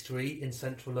busy street in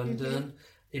central London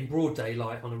in broad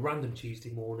daylight on a random Tuesday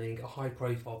morning, a high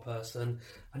profile person,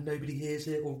 and nobody hears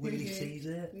it or really sees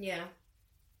it. Yeah.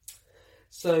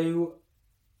 So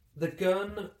the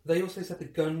gun, they also said the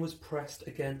gun was pressed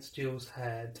against Jill's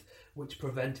head, which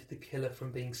prevented the killer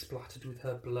from being splattered with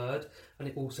her blood, and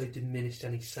it also diminished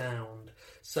any sound.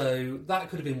 So that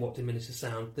could have been what diminished the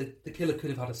sound. The killer could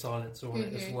have had a silencer on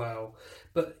it as well.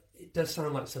 But it does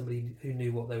sound like somebody who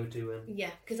knew what they were doing.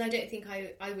 Yeah, because I don't think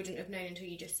I wouldn't have known until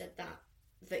you just said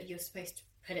that you're supposed to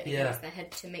put it against their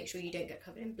head to make sure you don't get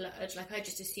covered in blood. Like, I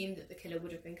just assumed that the killer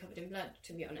would have been covered in blood,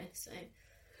 to be honest.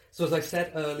 So as I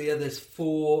said earlier, there's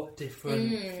 4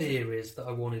 different theories that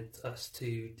I wanted us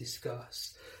to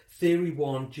discuss. Theory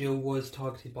 1, Jill was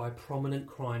targeted by a prominent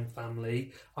crime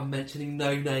family. I'm mentioning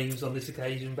no names on this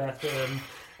occasion, Bethan.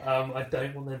 I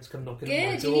don't want them to come knocking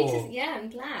at my door. Yeah,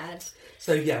 I'm glad.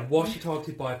 So was she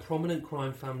targeted by a prominent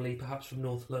crime family, perhaps from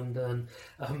North London,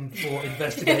 for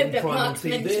investigating crime on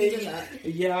TV?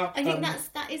 Yeah, I think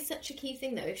that is such a key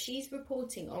thing, though. If she's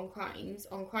reporting on crimes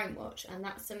on Crime Watch, and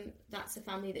that's a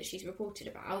family that she's reported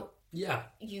about,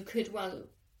 you could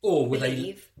or were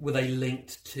they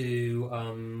linked to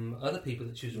other people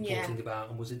that she was reporting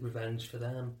about, and was it revenge for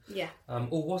them? Yeah.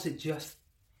 Or was it just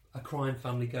a crime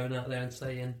family going out there and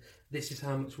saying, this is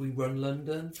how much we run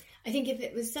London? I think if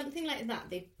it was something like that,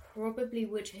 they probably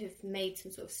would have made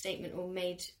some sort of statement or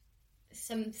made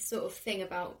some sort of thing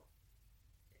about,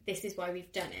 this is why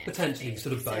we've done it. Potentially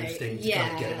sort of boasting to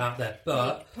kind of get it out there.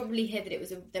 But you'd probably hear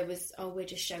that we're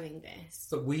just showing this.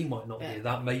 But we might not hear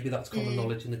that. Maybe that's common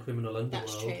knowledge in the criminal underworld.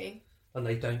 That's true. And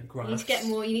they don't grasp.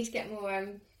 You need to get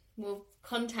more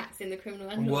contacts in the criminal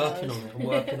underworld. I'm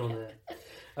working on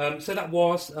it. So that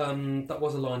was a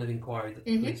line of inquiry that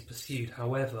the police pursued.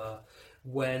 However,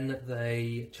 when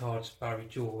they charged Barry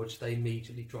George, they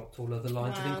immediately dropped all other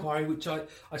lines of inquiry, which I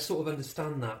sort of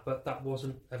understand that, but that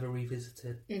wasn't ever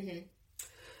revisited.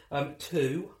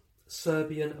 2,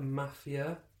 Serbian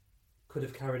mafia could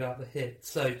have carried out the hit.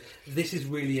 So this is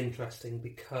really interesting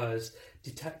because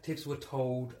detectives were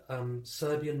told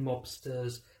Serbian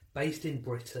mobsters based in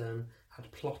Britain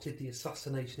had plotted the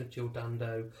assassination of Jill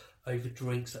Dando over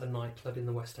drinks at a nightclub in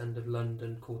the West End of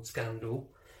London called Scandal.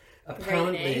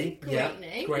 Apparently,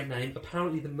 great name.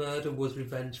 Apparently, the murder was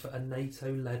revenge for a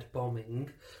NATO-led bombing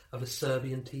of a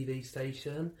Serbian TV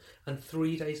station. And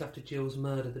 3 days after Jill's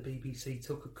murder, the BBC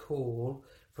took a call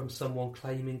from someone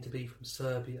claiming to be from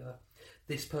Serbia.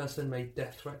 This person made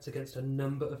death threats against a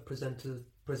number of presenters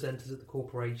at the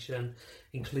corporation,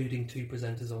 including 2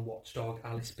 presenters on Watchdog,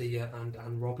 Alice Beer and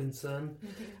Anne Robinson.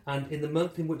 And in the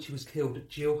month in which she was killed,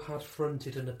 Jill had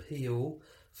fronted an appeal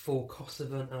for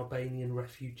Kosovan Albanian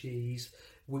refugees,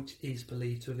 which is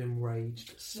believed to have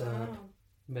enraged Serb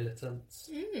militants.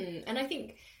 And I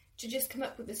think to just come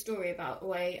up with a story about,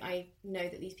 I know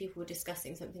that these people were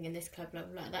discussing something in this club, blah,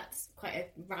 blah, blah, that's quite a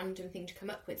random thing to come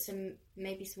up with. So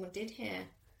maybe someone did hear.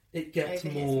 It gets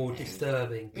more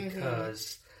disturbing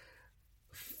because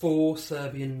 4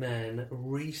 Serbian men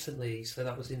recently, so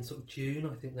that was in sort of June,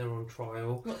 I think they were on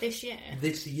trial. What, this year?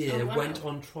 This year went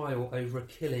on trial over a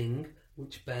killing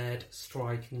which bared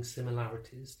striking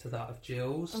similarities to that of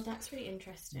Jill's. Oh, that's really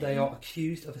interesting. They are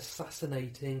accused of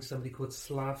assassinating somebody called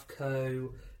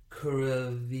Slavko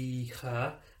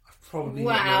Kuravika. I've probably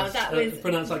wow, not that was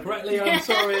pronounced that correctly. I'm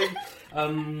sorry,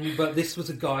 but this was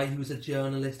a guy who was a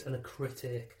journalist and a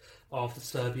critic of the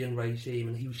Serbian regime,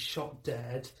 and he was shot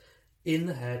dead in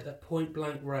the head at point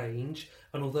blank range.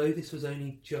 And although this was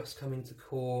only just coming to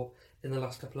court in the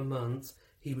last couple of months,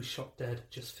 he was shot dead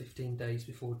just 15 days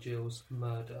before Jill's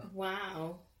murder.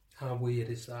 Wow. How weird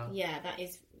is that? Yeah, that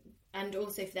is. And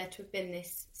also for there to have been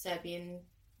this Serbian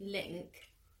link,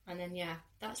 and then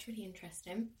that's really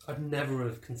interesting. I'd never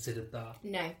have considered that.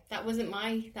 No, that wasn't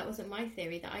my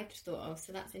theory that I just thought of.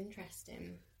 So that's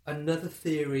interesting. Another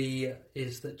theory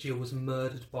is that Jill was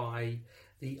murdered by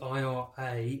the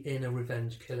IRA in a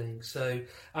revenge killing. So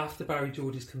after Barry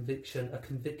George's conviction, a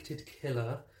convicted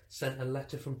killer sent a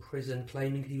letter from prison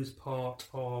claiming he was part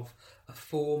of a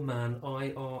 4-man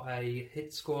IRA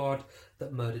hit squad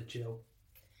that murdered Jill.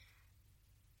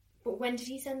 But when did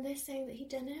he send this, saying that he'd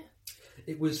done it?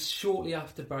 It was shortly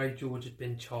after Barry George had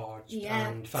been charged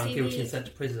and found guilty and sent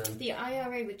to prison. The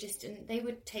IRA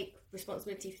would take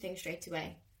responsibility for things straight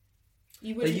away. They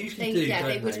usually do, don't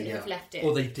they wouldn't have left it.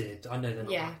 Or they did. I know they're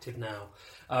not active now.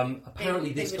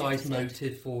 Apparently this guy's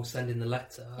motive for sending the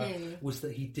letter was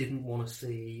that he didn't want to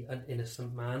see an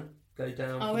innocent man go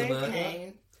down for the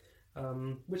murder.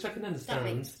 Which I can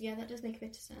understand. That does make a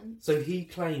bit of sense. So he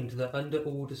claimed that under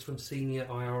orders from senior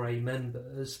IRA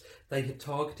members, they had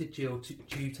targeted Jill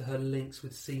due to her links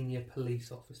with senior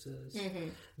police officers. Mm-hmm.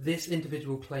 This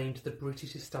individual claimed the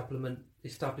British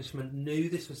establishment knew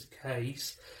this was the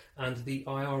case, and the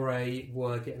IRA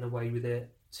were getting away with it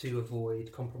to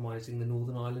avoid compromising the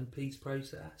Northern Ireland peace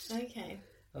process. Okay.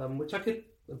 Which I could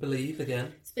believe,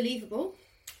 again. It's believable.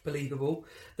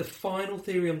 The final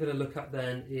theory I'm going to look at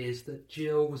then is that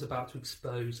Jill was about to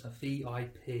expose a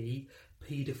VIP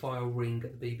paedophile ring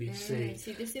at the BBC.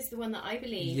 See, this is the one that I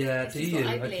believe. Yeah, this do is you? What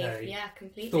I believe. Okay. Yeah,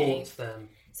 completely. Thoughts then?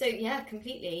 So,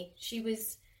 completely. She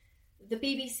was... The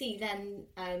BBC then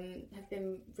have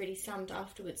been really slammed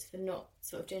afterwards for not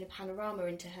sort of doing a panorama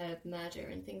into her murder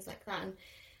and things like that. And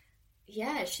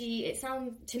it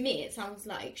sounds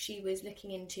like she was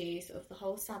looking into sort of the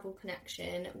whole Savile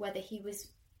connection, whether he was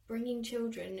bringing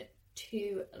children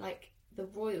to like the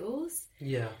royals,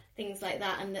 things like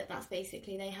that, and that's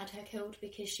basically they had her killed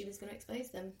because she was going to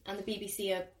expose them. And the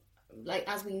BBC are, like,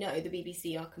 as we know, the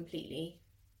BBC are completely,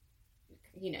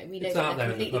 we know that they're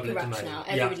completely corrupt now.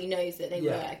 Everybody knows that they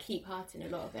were a key part in a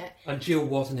lot of it. And Jill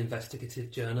was an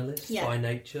investigative journalist by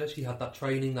nature. She had that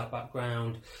training, that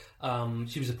background.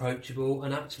 She was approachable,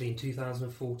 and actually in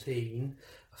 2014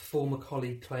 a former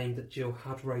colleague claimed that Jill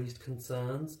had raised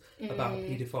concerns about a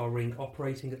paedophile ring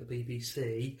operating at the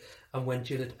BBC, and when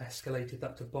Jill had escalated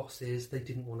that to bosses, they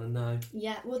didn't want to know.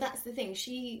 Yeah, well, that's the thing.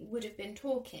 She would have been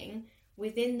talking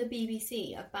within the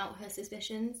BBC about her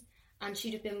suspicions, and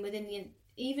she'd have been within the...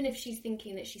 Even if she's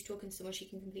thinking that she's talking to someone she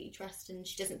can completely trust and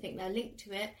she doesn't think they're linked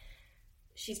to it,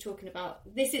 she's talking about...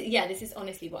 This is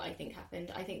honestly what I think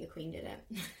happened. I think the Queen did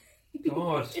it.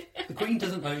 God, the Queen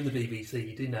doesn't own the BBC,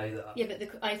 you do know that. Yeah, but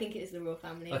I think it is the royal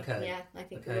family. Okay. Yeah, I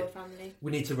think the royal family.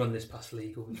 We need to run this past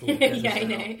legal before we get I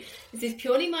know. This is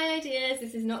purely my ideas.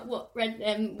 This is not what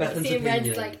Seeing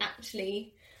Red's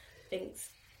actually thinks.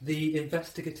 The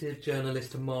investigative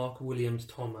journalist Mark Williams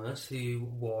Thomas, who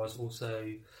was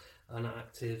also an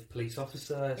active police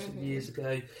officer some years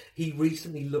ago, he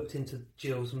recently looked into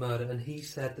Jill's murder, and he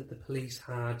said that the police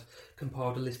had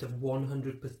compiled a list of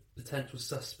 100 potential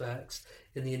suspects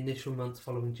in the initial months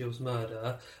following Jill's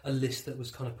murder, a list that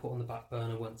was kind of put on the back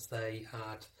burner once they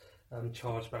had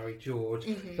charged Barry George.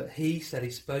 But he said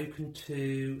he's spoken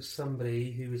to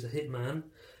somebody who is a hitman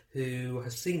who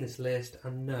has seen this list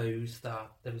and knows that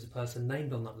there was a person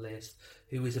named on that list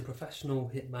who is a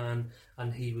professional hitman,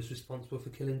 and he was responsible for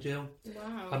killing Jill.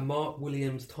 Wow. And Mark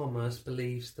Williams Thomas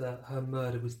believes that her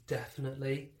murder was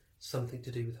definitely something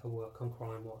to do with her work on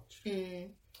Crime Watch.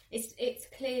 It's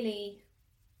clearly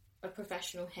a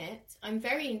professional hit. I'm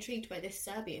very intrigued by this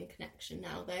Serbian connection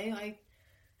now, though. I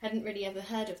hadn't really ever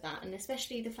heard of that, and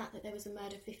especially the fact that there was a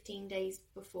murder 15 days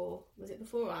before. Was it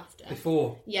before or after?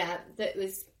 Before. Yeah, that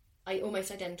was...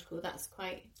 almost identical. That's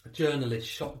quite... A journalist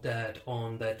shot dead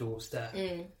on their doorstep.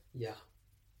 Yeah.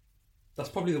 That's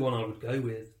probably the one I would go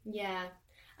with. Yeah.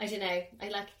 I don't know. I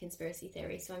like a conspiracy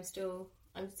theory, so I'm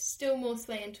still more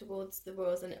swaying towards the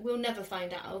royals, and we'll never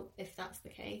find out if that's the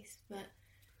case, but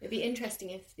it'd be interesting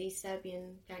if these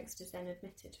Serbian gangsters then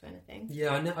admitted to anything.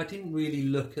 Yeah, I didn't really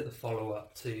look at the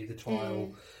follow-up to the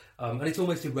trial. And it's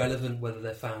almost irrelevant whether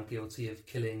they're found guilty of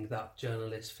killing that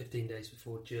journalist 15 days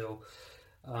before Jill.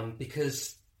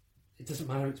 Because it doesn't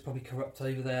matter, it's probably corrupt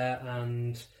over there,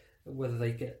 and whether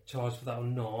they get charged for that or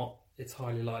not, it's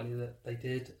highly likely that they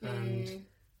did. And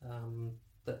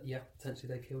that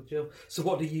potentially they killed Jill. So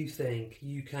what do you think?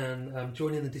 You can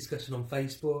join in the discussion on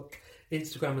Facebook,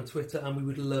 Instagram and Twitter, and we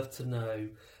would love to know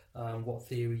what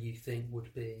theory you think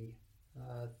would be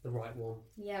the right one.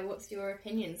 Yeah, what's your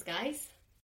opinions, guys?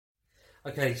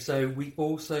 Okay, so we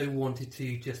also wanted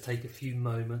to just take a few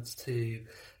moments to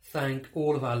thank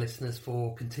all of our listeners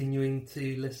for continuing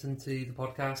to listen to the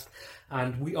podcast,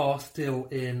 and we are still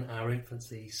in our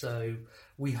infancy, so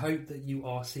we hope that you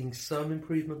are seeing some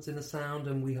improvements in the sound,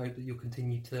 and we hope that you'll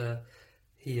continue to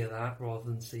hear that rather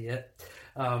than see it.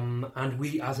 And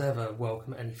we, as ever,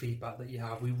 welcome any feedback that you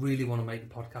have. We really want to make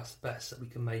the podcast the best that we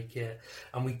can make it,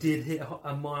 and we did hit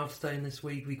a milestone this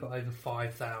week. We got over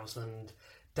 5,000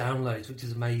 downloads, which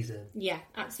is amazing. Yeah,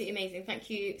 absolutely amazing. Thank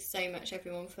you so much,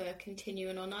 everyone, for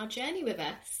continuing on our journey with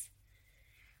us.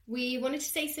 We wanted to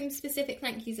say some specific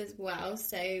thank yous as well.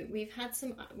 So we've had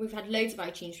loads of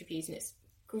iTunes reviews, and it's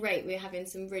great. We're having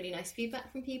some really nice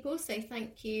feedback from people. So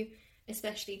thank you,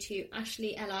 especially to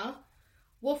Ashley LR,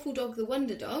 Waffle Dog the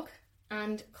Wonder Dog,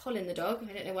 and Colin the Dog.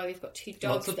 I don't know why we've got two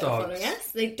dogs that are following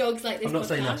us. The dogs like this. I'm not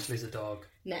saying Ashley's a dog.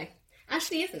 No.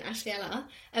 Ashley isn't, Ashley LR.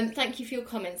 Thank you for your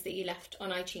comments that you left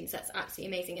on iTunes. That's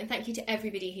absolutely amazing. And thank you to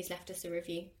everybody who's left us a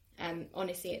review.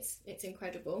 Honestly, it's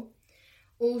incredible.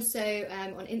 Also,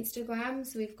 on Instagram,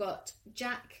 so we've got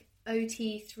Jack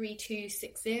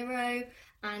OT3260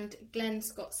 and Glenn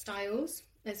Scott Styles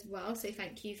as well. So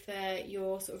thank you for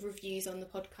your sort of reviews on the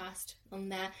podcast on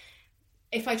there.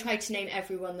 If I tried to name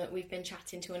everyone that we've been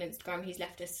chatting to on Instagram who's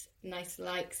left us nice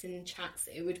likes and chats,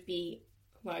 it would be...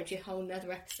 well, it'd be a whole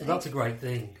nother episode. Well, that's a great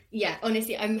thing. Yeah,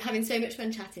 honestly, I'm having so much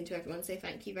fun chatting to everyone, so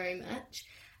thank you very much.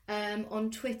 On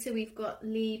Twitter, we've got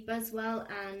Lee Buswell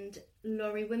and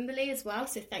Laurie Wimberley as well,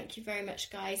 so thank you very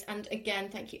much, guys. And again,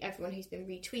 thank you everyone who's been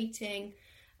retweeting,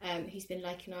 who's been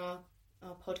liking our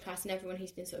podcast, and everyone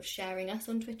who's been sort of sharing us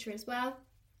on Twitter as well.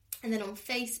 And then on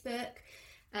Facebook,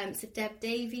 so Deb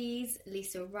Davies,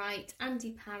 Lisa Wright,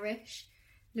 Andy Parrish,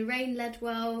 Lorraine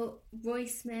Ledwell, Roy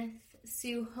Smith,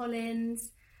 Sue Hollins,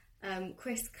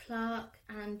 Chris Clark,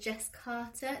 and Jess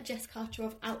Carter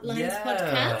of Outlines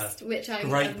podcast, which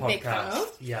I'm a big fan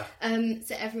of. Yeah.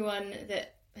 So everyone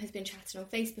that has been chatting on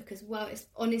Facebook as well, it's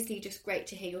honestly just great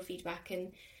to hear your feedback,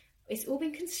 and it's all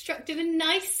been constructive and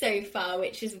nice so far,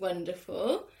 which is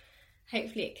wonderful.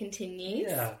 Hopefully it continues.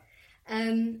 Yeah.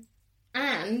 And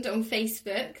on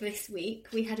Facebook this week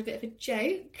we had a bit of a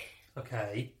joke.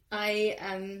 Okay. I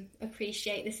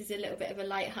appreciate this is a little bit of a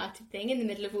light-hearted thing in the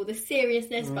middle of all the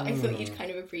seriousness, but I thought you'd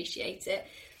kind of appreciate it.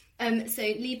 So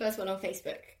Lee Buswell on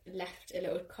Facebook left a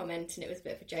little comment, and it was a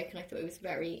bit of a joke, and I thought it was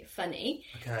very funny.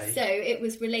 Okay. So it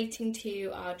was relating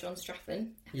to our John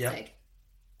Straffen episode. Yeah.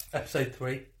 Episode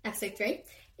 3. Episode 3.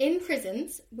 In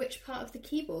prisons, which part of the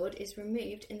keyboard is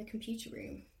removed in the computer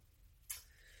room?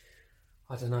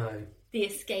 I don't know. The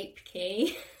escape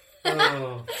key.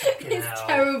 Oh, it's hell.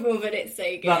 Terrible, but it's so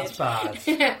good. That's bad.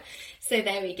 So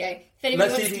there we go.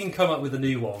 Let's see if you can come up with a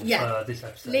new one for this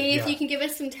episode. Lee, if you can give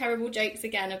us some terrible jokes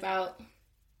again about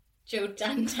Jill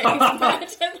Dando's murder,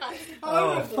 that's horrible.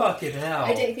 Oh, fucking hell.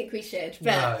 I don't think we should.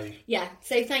 But no. Yeah,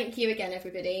 so thank you again,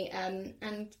 everybody.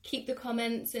 And keep the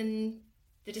comments and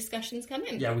the discussions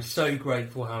coming. Yeah, we're so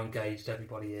grateful how engaged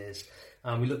everybody is.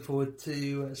 And we look forward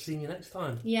to seeing you next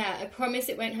time. Yeah, I promise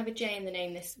it won't have a J in the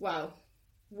name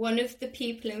one of the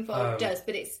people involved does,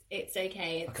 but it's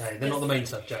okay. Okay, they're not the main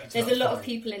subject. There's a lot of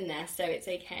people in there, so it's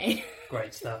okay.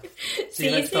 Great stuff. See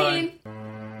you next time.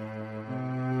 Soon.